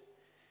good,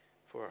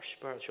 for our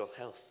spiritual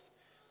health,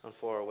 and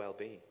for our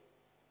well-being.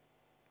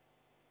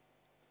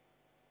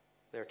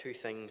 There are two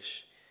things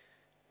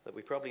that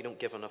we probably don't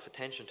give enough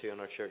attention to in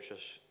our churches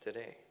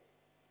today.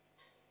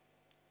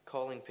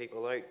 Calling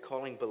people out,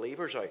 calling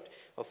believers out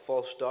of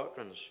false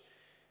doctrines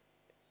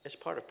is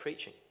part of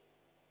preaching.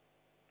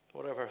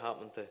 Whatever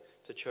happened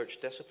to church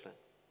discipline?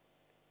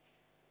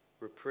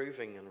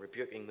 Reproving and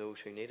rebuking those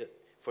who need it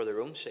for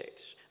their own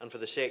sakes and for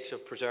the sakes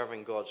of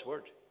preserving God's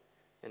word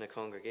in a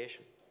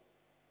congregation.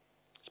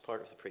 It's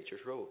part of the preacher's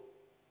role.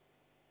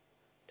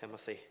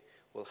 Timothy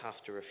will have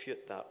to refute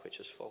that which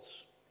is false.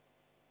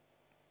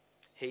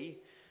 He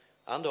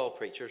and all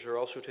preachers are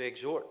also to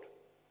exhort,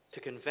 to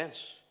convince,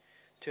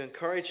 to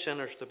encourage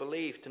sinners to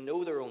believe, to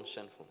know their own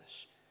sinfulness,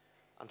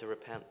 and to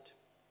repent.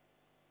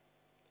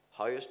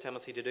 How is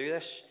Timothy to do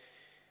this?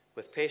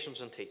 With patience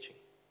and teaching.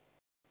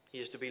 He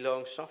is to be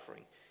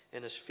long-suffering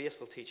in his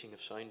faithful teaching of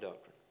sound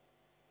doctrine.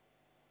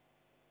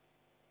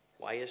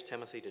 Why is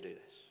Timothy to do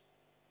this?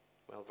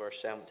 Well, verse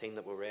 17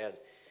 that we read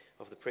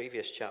of the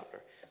previous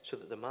chapter, so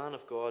that the man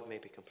of God may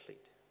be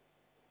complete,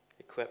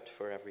 equipped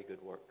for every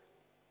good work.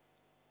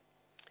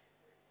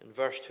 In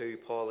verse 2,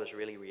 Paul is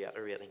really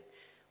reiterating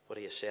what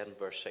he has said in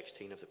verse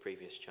 16 of the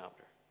previous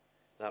chapter.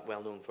 That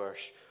well-known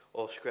verse,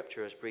 all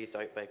Scripture is breathed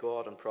out by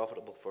God and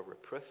profitable for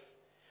reproof,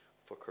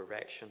 for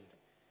correction,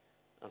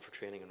 and for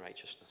training in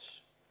righteousness.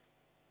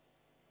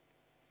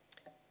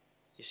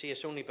 You see,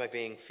 it's only by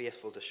being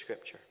faithful to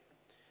Scripture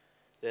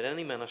that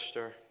any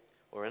minister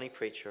or any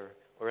preacher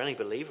or any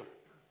believer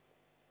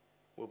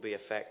will be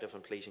effective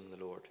in pleasing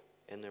the Lord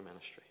in their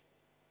ministry.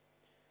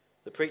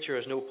 The preacher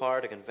has no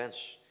power to convince.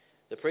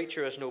 The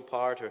preacher has no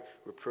power to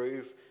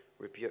reprove,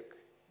 rebuke.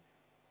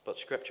 But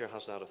Scripture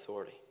has that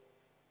authority.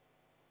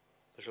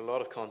 There's a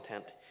lot of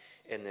content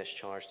in this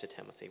charge to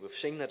Timothy. We've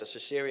seen that it's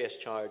a serious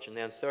charge. And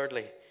then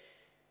thirdly,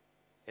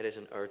 it is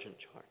an urgent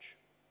charge.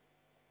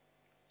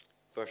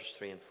 Verses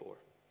 3 and 4.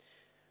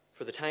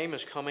 For the time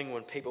is coming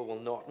when people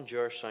will not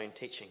endure sound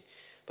teaching,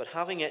 but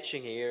having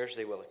itching ears,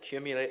 they will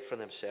accumulate for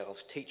themselves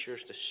teachers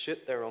to suit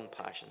their own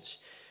passions,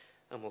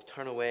 and will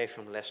turn away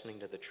from listening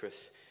to the truth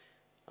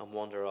and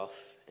wander off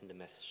into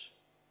myths.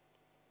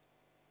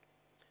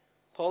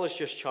 Paul has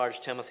just charged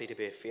Timothy to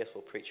be a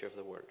faithful preacher of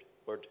the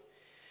word.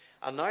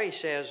 And now he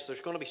says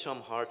there's going to be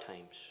some hard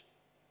times.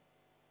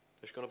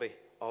 There's going to be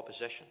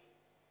opposition.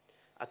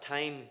 A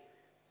time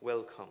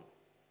will come.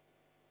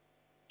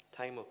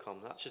 Time will come.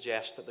 That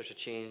suggests that there's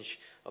a change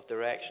of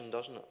direction,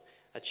 doesn't it?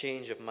 A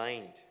change of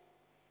mind.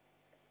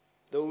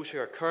 Those who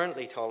are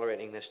currently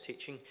tolerating this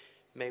teaching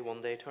may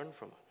one day turn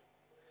from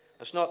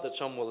it. It's not that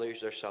some will lose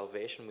their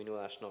salvation. We know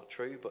that's not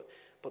true.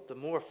 But the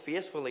more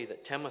faithfully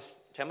that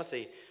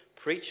Timothy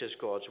preaches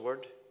God's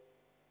word,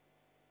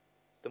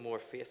 the more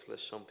faithless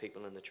some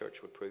people in the church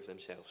would prove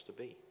themselves to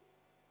be.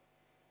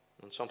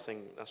 And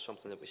that's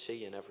something that we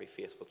see in every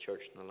faithful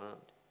church in the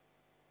land.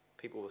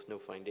 People with no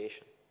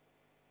foundation.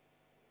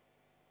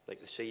 Like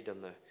the seed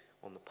on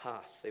the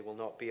path. They will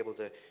not be able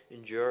to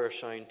endure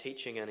sound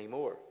teaching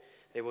anymore.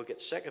 They will get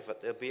sick of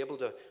it.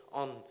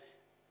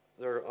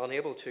 They're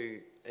unable to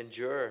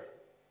endure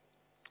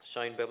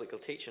sound biblical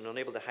teaching,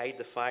 unable to hide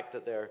the fact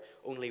that they're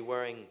only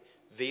wearing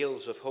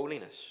veils of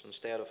holiness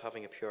instead of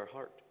having a pure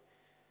heart.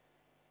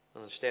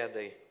 And instead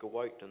they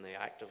go out and they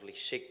actively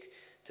seek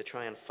to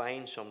try and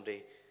find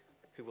somebody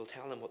who will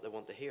tell them what they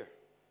want to hear.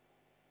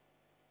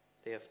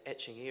 They have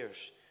itching ears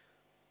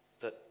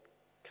that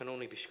can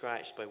only be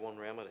scratched by one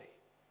remedy: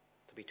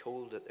 to be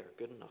told that they're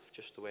good enough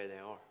just the way they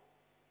are.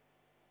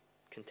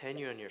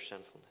 Continue in your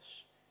sinfulness.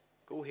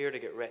 Go here to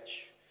get rich.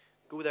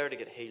 Go there to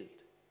get healed.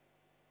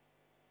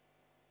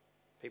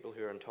 People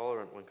who are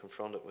intolerant when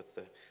confronted with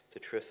the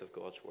truth of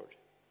God's word.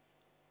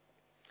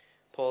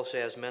 Paul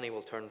says many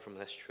will turn from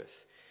this truth.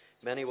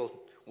 Many will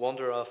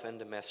wander off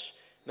into myths.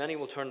 Many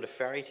will turn to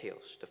fairy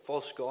tales, to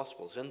false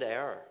gospels, into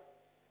error.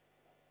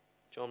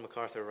 John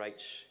MacArthur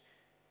writes,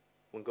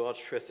 when God's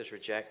truth is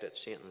rejected,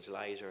 Satan's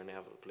lies are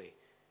inevitably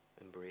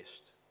embraced.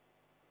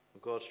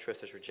 When God's truth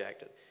is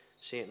rejected,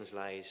 Satan's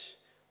lies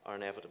are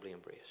inevitably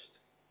embraced.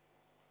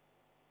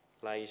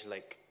 Lies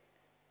like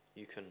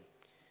you can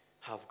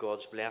have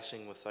God's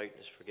blessing without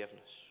His forgiveness.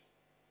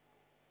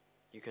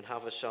 You can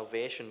have His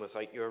salvation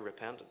without your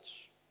repentance.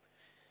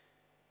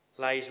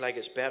 Lies like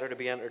it's better to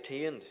be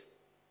entertained,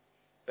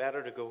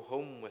 better to go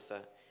home with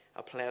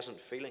a pleasant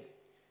feeling.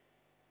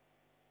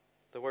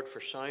 The word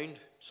for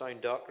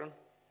sound doctrine,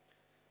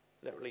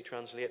 literally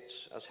translates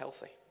as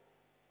healthy.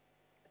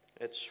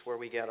 It's where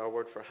we get our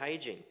word for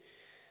hygiene.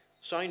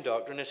 Sound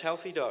doctrine is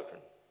healthy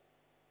doctrine.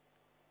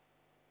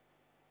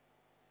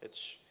 It's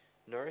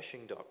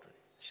nourishing doctrine.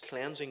 It's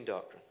cleansing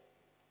doctrine.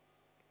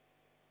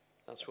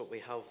 That's what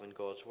we have in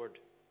God's word.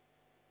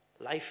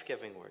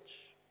 Life-giving words.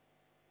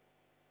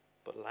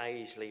 But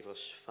lies leave us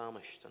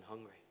famished and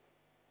hungry.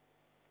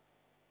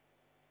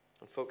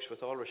 And folks,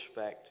 with all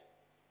respect,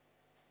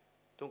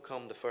 don't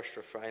come to First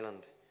River Island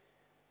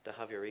to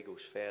have your egos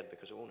fed,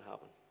 because it won't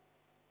happen.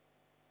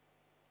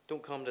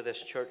 Don't come to this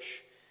church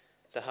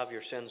to have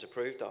your sins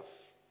approved of.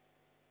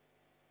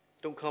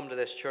 Don't come to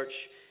this church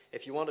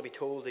if you want to be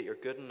told that you're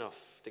good enough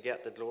to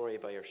get the glory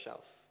by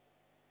yourself,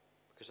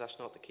 because that's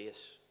not the case.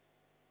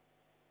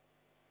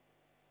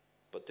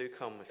 But do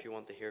come if you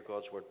want to hear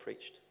God's word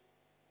preached.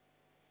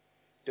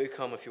 Do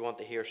come if you want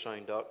to hear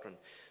sound doctrine.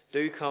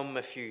 Do come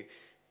if you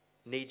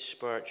need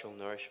spiritual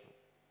nourishment.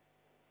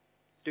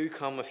 Do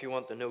come if you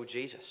want to know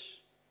Jesus.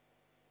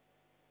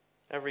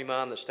 Every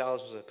man that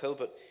stands in the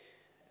pulpit,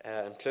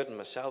 including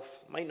myself,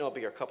 might not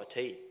be your cup of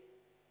tea.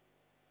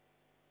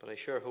 But I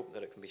sure hope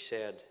that it can be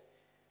said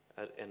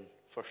in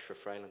First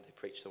River Island to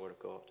preach the word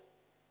of God.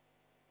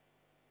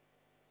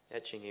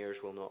 Itching ears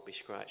will not be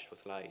scratched with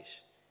lies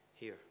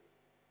here.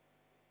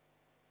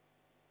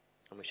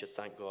 And we should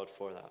thank God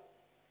for that.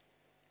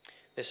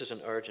 This is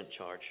an urgent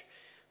charge,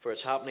 for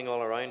it's happening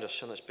all around us,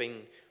 and it's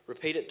been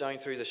repeated down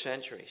through the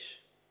centuries.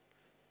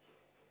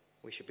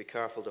 We should be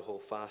careful to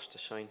hold fast to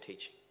sound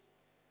teaching,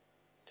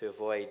 to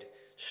avoid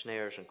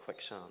snares and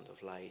quicksand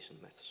of lies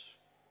and myths.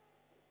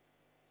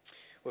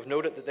 We've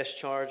noted that this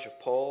charge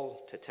of Paul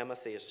to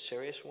Timothy is a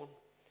serious one.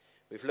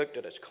 We've looked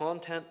at its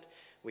content.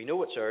 We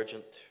know it's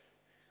urgent.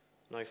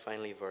 Now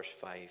finally, verse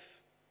 5.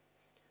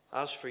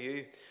 As for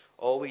you,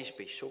 always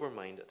be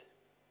sober-minded,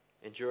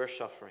 endure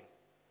suffering,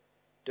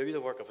 do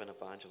the work of an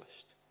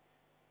evangelist,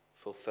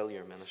 fulfill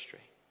your ministry.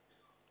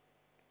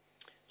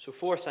 So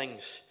 4 things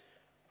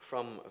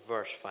from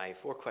verse 5,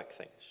 4 quick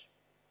things.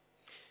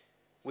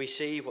 We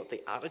see what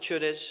the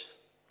attitude is,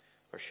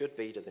 or should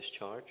be, to this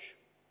charge.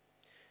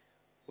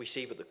 We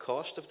see what the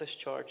cost of this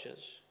charge is.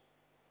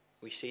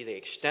 We see the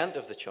extent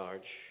of the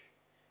charge.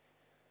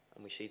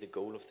 And we see the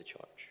goal of the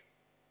charge.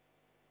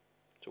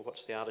 So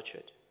what's the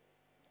attitude?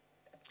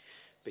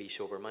 Be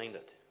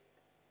sober-minded.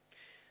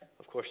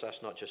 Of course,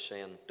 that's not just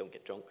saying don't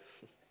get drunk.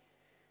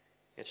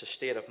 It's a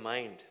state of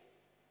mind.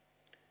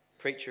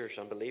 Preachers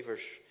and believers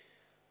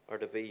are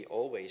to be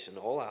always, in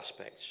all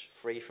aspects,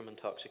 free from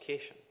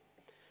intoxication,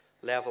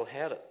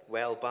 level-headed,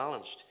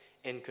 well-balanced,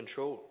 in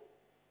control.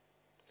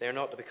 They are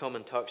not to become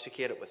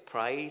intoxicated with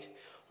pride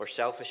or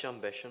selfish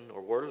ambition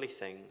or worldly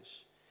things.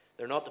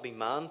 They're not to be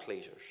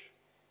man-pleasers,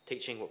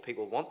 teaching what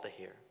people want to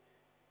hear.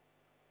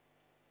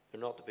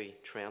 They're not to be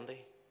trendy.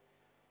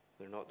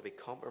 They're not to be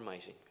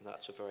compromising.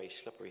 That's a very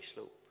slippery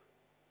slope.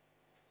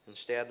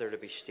 Instead, they're to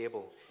be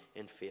stable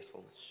in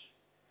faithfulness,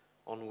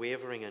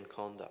 unwavering in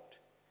conduct,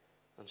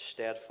 and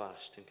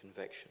steadfast in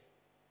conviction.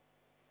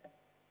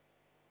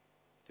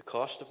 The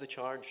cost of the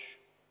charge?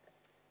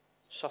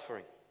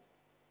 Suffering.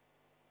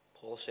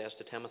 Paul says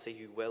to Timothy,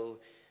 you will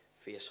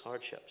face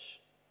hardships,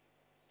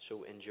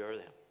 so endure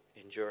them.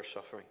 Endure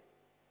suffering.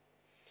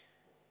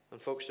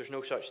 And folks, there's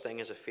no such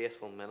thing as a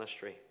faithful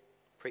ministry,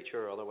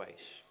 preacher or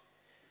otherwise,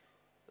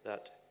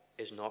 that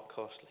is not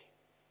costly.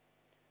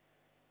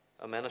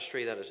 A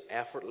ministry that is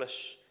effortless,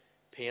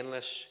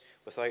 painless,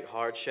 without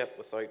hardship,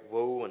 without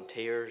woe and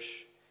tears,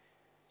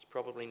 it's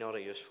probably not a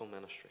useful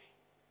ministry.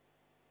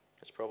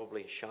 It's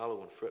probably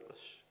shallow and fruitless.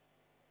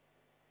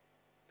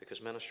 Because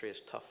ministry is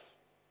tough.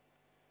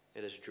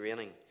 It is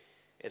draining.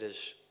 It is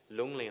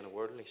lonely in a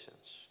worldly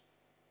sense.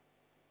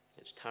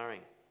 It's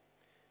tiring.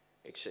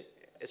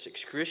 It's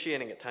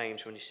excruciating at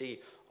times when you see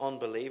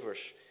unbelievers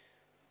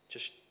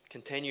just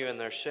continue in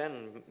their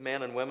sin,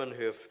 men and women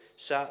who have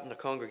sat in the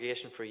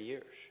congregation for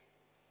years.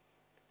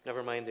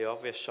 Never mind the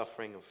obvious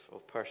suffering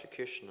of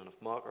persecution and of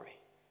mockery.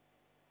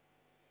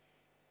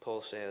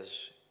 Paul says,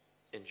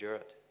 endure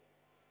it.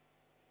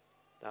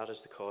 That is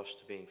the cost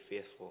of being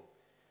faithful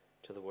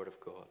to the Word of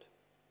God.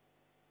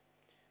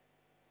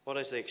 What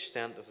is the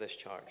extent of this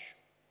charge?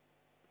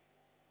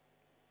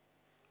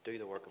 Do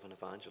the work of an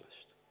evangelist.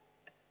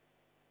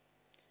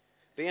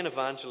 Being an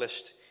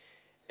evangelist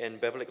in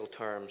biblical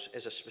terms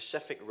is a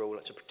specific role.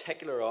 It's a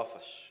particular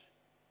office,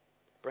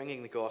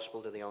 bringing the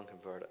gospel to the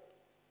unconverted.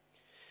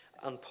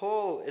 And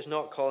Paul is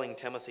not calling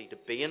Timothy to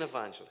be an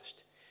evangelist.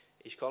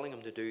 He's calling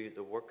him to do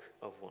the work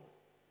of one.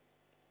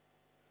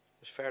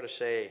 It's fair to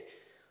say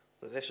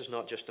that this is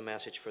not just a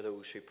message for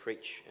those who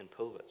preach in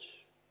pulpits,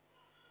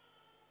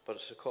 but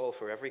it's a call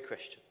for every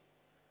Christian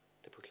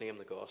to proclaim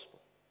the gospel.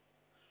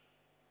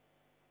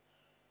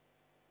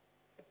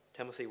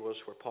 Timothy was,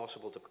 where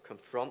possible, to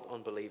confront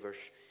unbelievers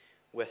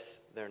with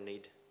their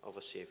need of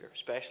a Saviour,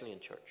 especially in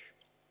church.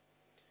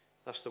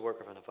 That's the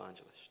work of an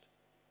evangelist.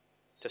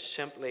 To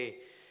simply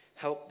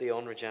help the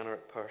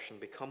unregenerate person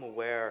become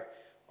aware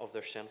of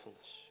their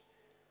sinfulness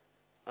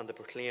and to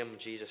proclaim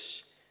Jesus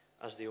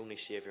as the only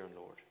Saviour and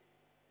Lord.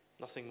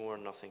 Nothing more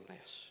and nothing less.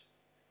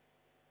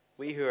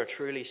 We who are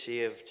truly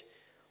saved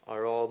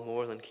are all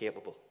more than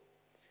capable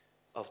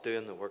of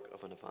doing the work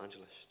of an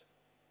evangelist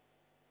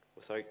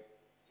without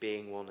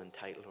being one in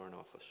title or in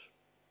office.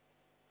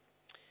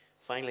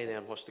 Finally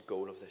then, what's the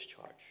goal of this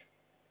charge?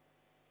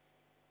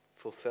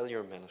 Fulfill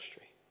your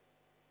ministry.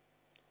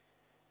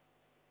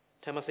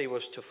 Timothy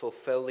was to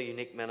fulfill the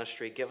unique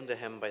ministry given to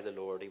him by the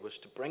Lord. He was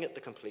to bring it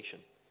to completion,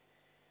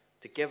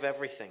 to give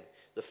everything,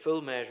 the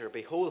full measure,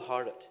 be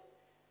wholehearted.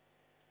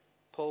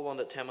 Paul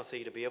wanted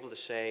Timothy to be able to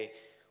say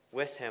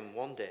with him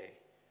one day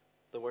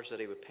the words that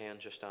he would pen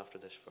just after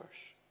this verse.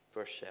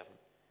 Verse 7.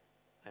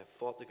 I have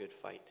fought the good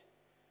fight.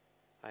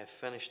 I have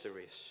finished the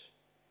race.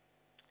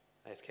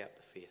 I have kept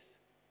the faith.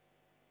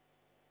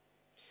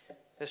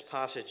 This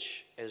passage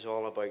is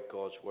all about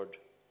God's Word.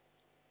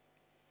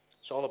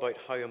 It's all about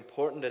how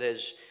important it is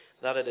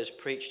that it is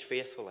preached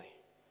faithfully,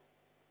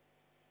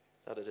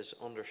 that it is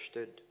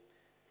understood,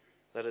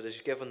 that it is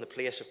given the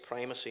place of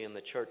primacy in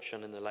the church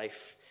and in the life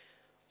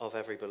of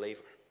every believer.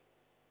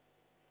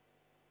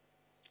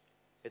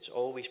 It's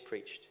always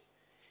preached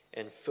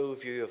in full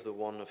view of the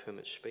one of whom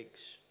it speaks.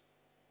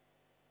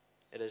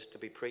 It is to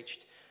be preached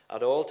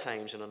at all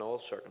times and in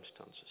all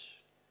circumstances,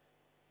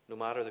 no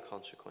matter the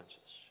consequences.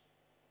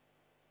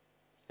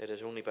 It is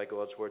only by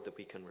God's Word that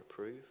we can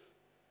reprove,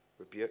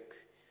 rebuke,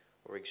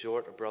 or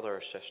exhort a brother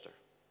or sister.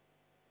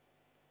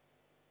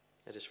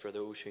 It is for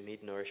those who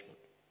need nourishment,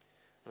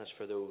 and it's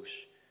for those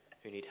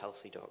who need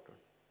healthy doctrine.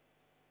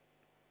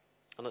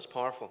 And it's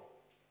powerful,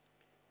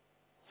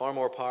 far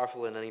more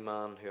powerful than any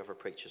man who ever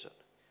preaches it,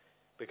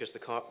 because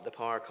the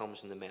power comes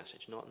in the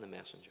message, not in the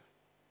messenger.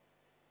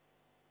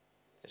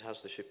 It has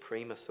the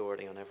supreme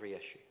authority on every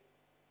issue.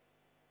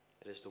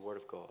 It is the Word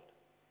of God.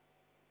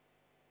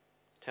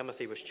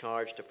 Timothy was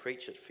charged to preach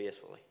it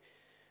faithfully.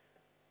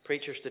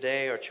 Preachers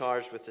today are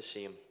charged with the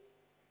same,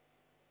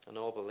 and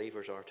all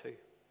believers are too.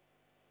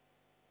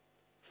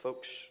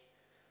 Folks,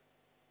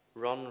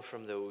 run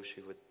from those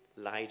who would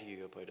lie to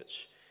you about its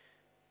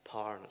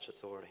power and its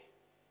authority.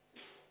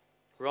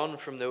 Run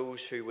from those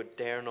who would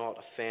dare not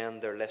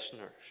offend their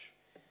listeners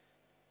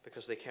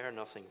because they care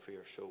nothing for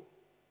your soul.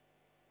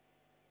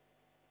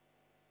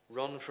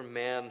 Run from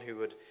men who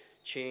would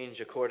change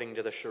according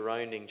to their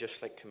surrounding just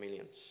like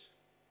chameleons.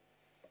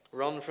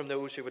 Run from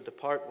those who would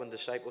depart when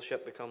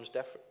discipleship becomes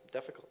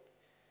difficult.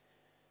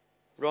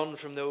 Run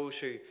from those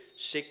who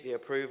seek the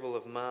approval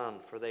of man,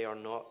 for they are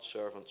not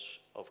servants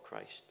of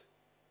Christ.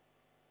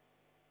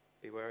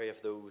 Be wary of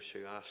those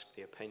who ask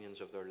the opinions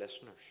of their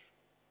listeners.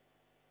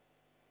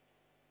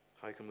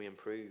 How can we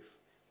improve?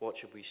 What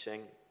should we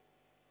sing?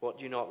 What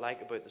do you not like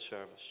about the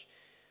service?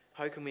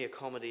 How can we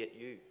accommodate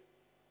you?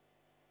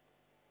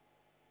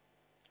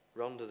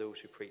 Run to those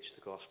who preach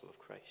the gospel of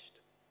Christ.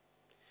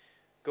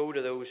 Go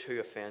to those who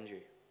offend you.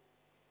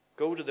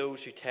 Go to those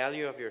who tell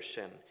you of your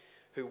sin,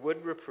 who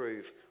would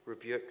reprove,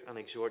 rebuke, and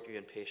exhort you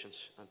in patience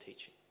and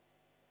teaching.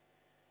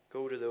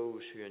 Go to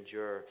those who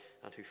endure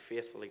and who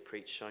faithfully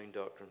preach sound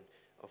doctrine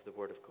of the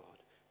Word of God,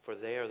 for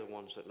they are the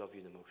ones that love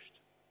you the most.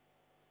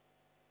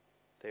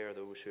 They are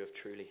those who have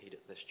truly heeded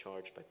this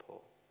charge by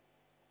Paul.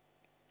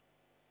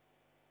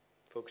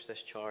 Folks,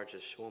 this charge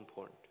is so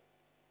important.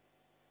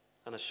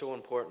 And it's so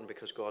important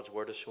because God's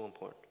Word is so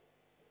important.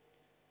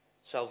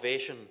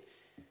 Salvation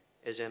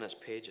is in its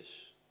pages.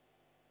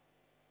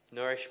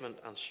 Nourishment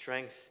and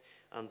strength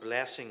and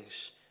blessings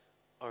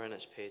are in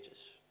its pages.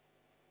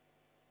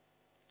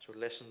 So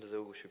listen to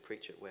those who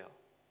preach it well.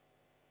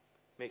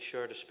 Make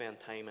sure to spend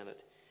time in it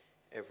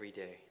every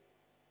day.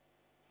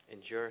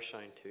 Endure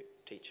sound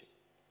teaching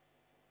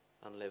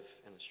and live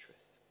in its truth.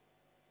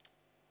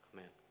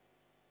 Amen.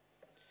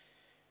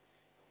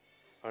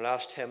 Our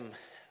last hymn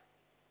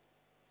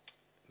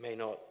may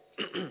not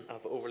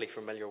have overly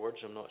familiar words,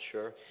 I'm not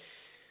sure.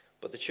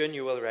 But the tune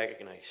you will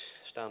recognize,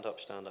 Stand Up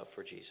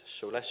for Jesus.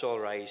 So let's all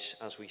rise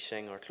as we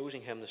sing our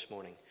closing hymn this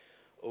morning,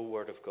 O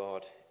Word of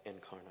God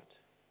Incarnate.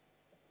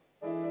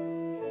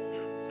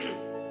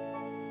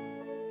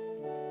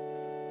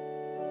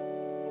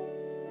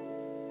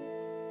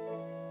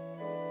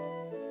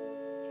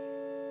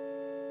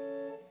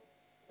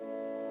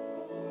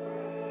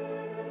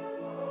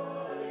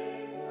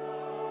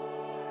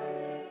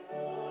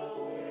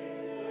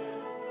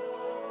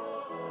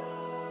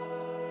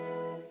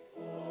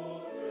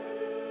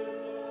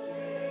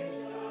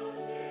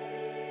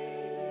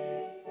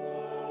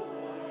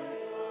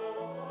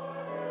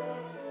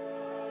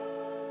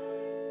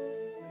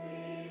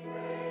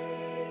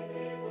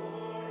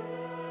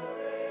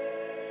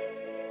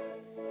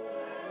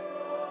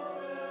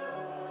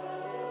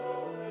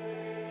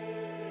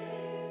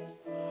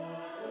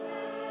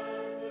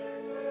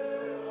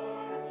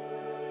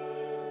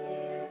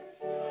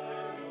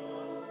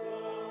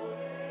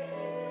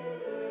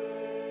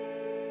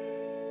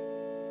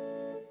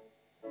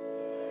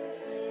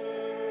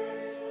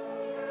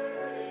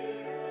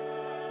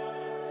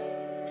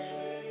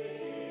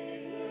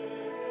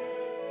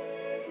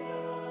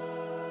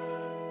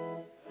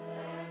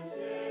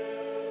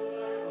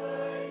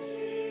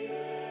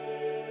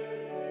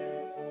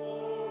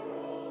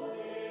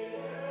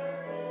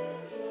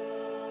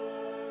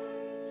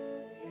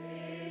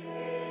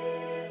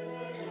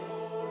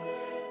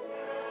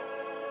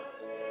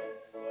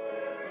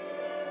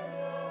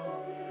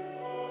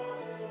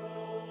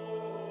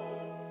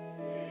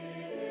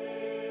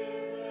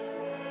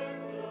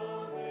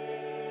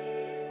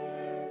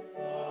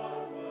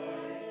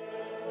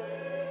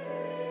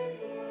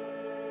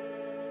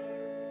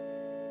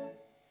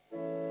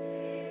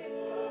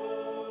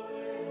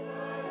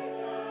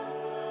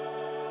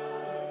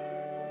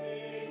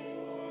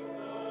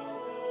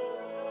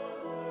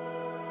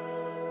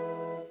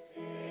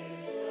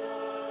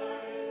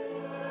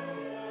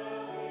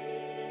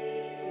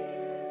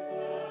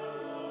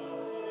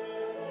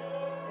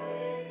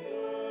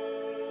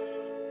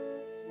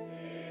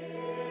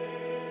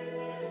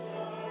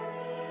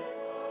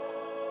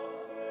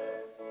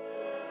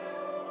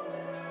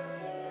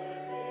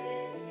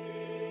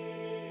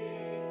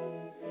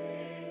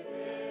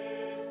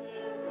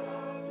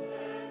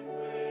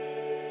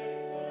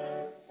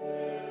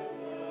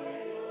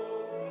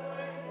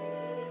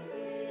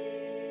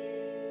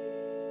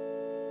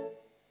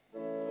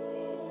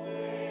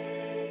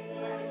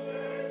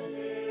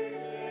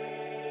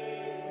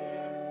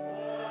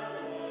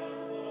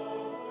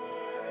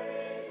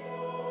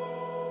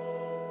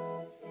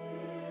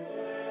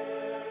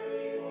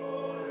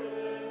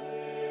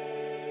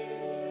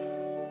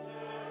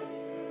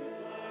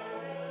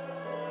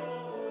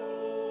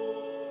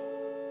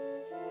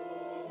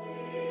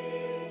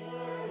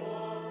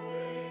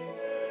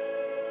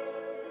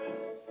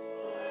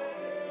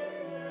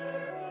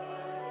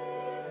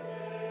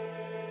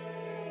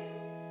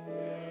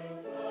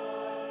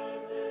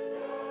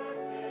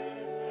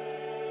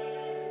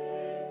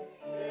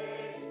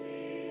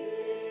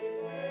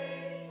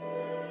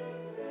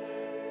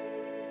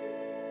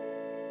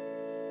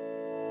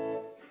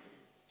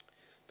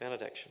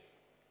 protection.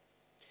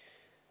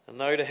 And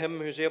now to him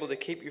who is able to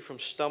keep you from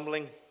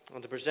stumbling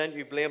and to present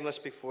you blameless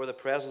before the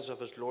presence of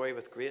his glory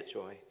with great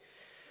joy,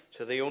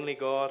 to the only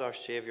God, our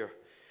Saviour,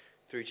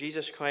 through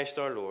Jesus Christ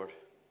our Lord,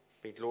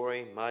 be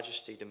glory,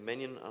 majesty,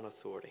 dominion and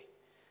authority,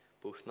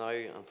 both now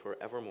and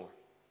forevermore.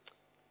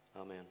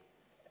 Amen.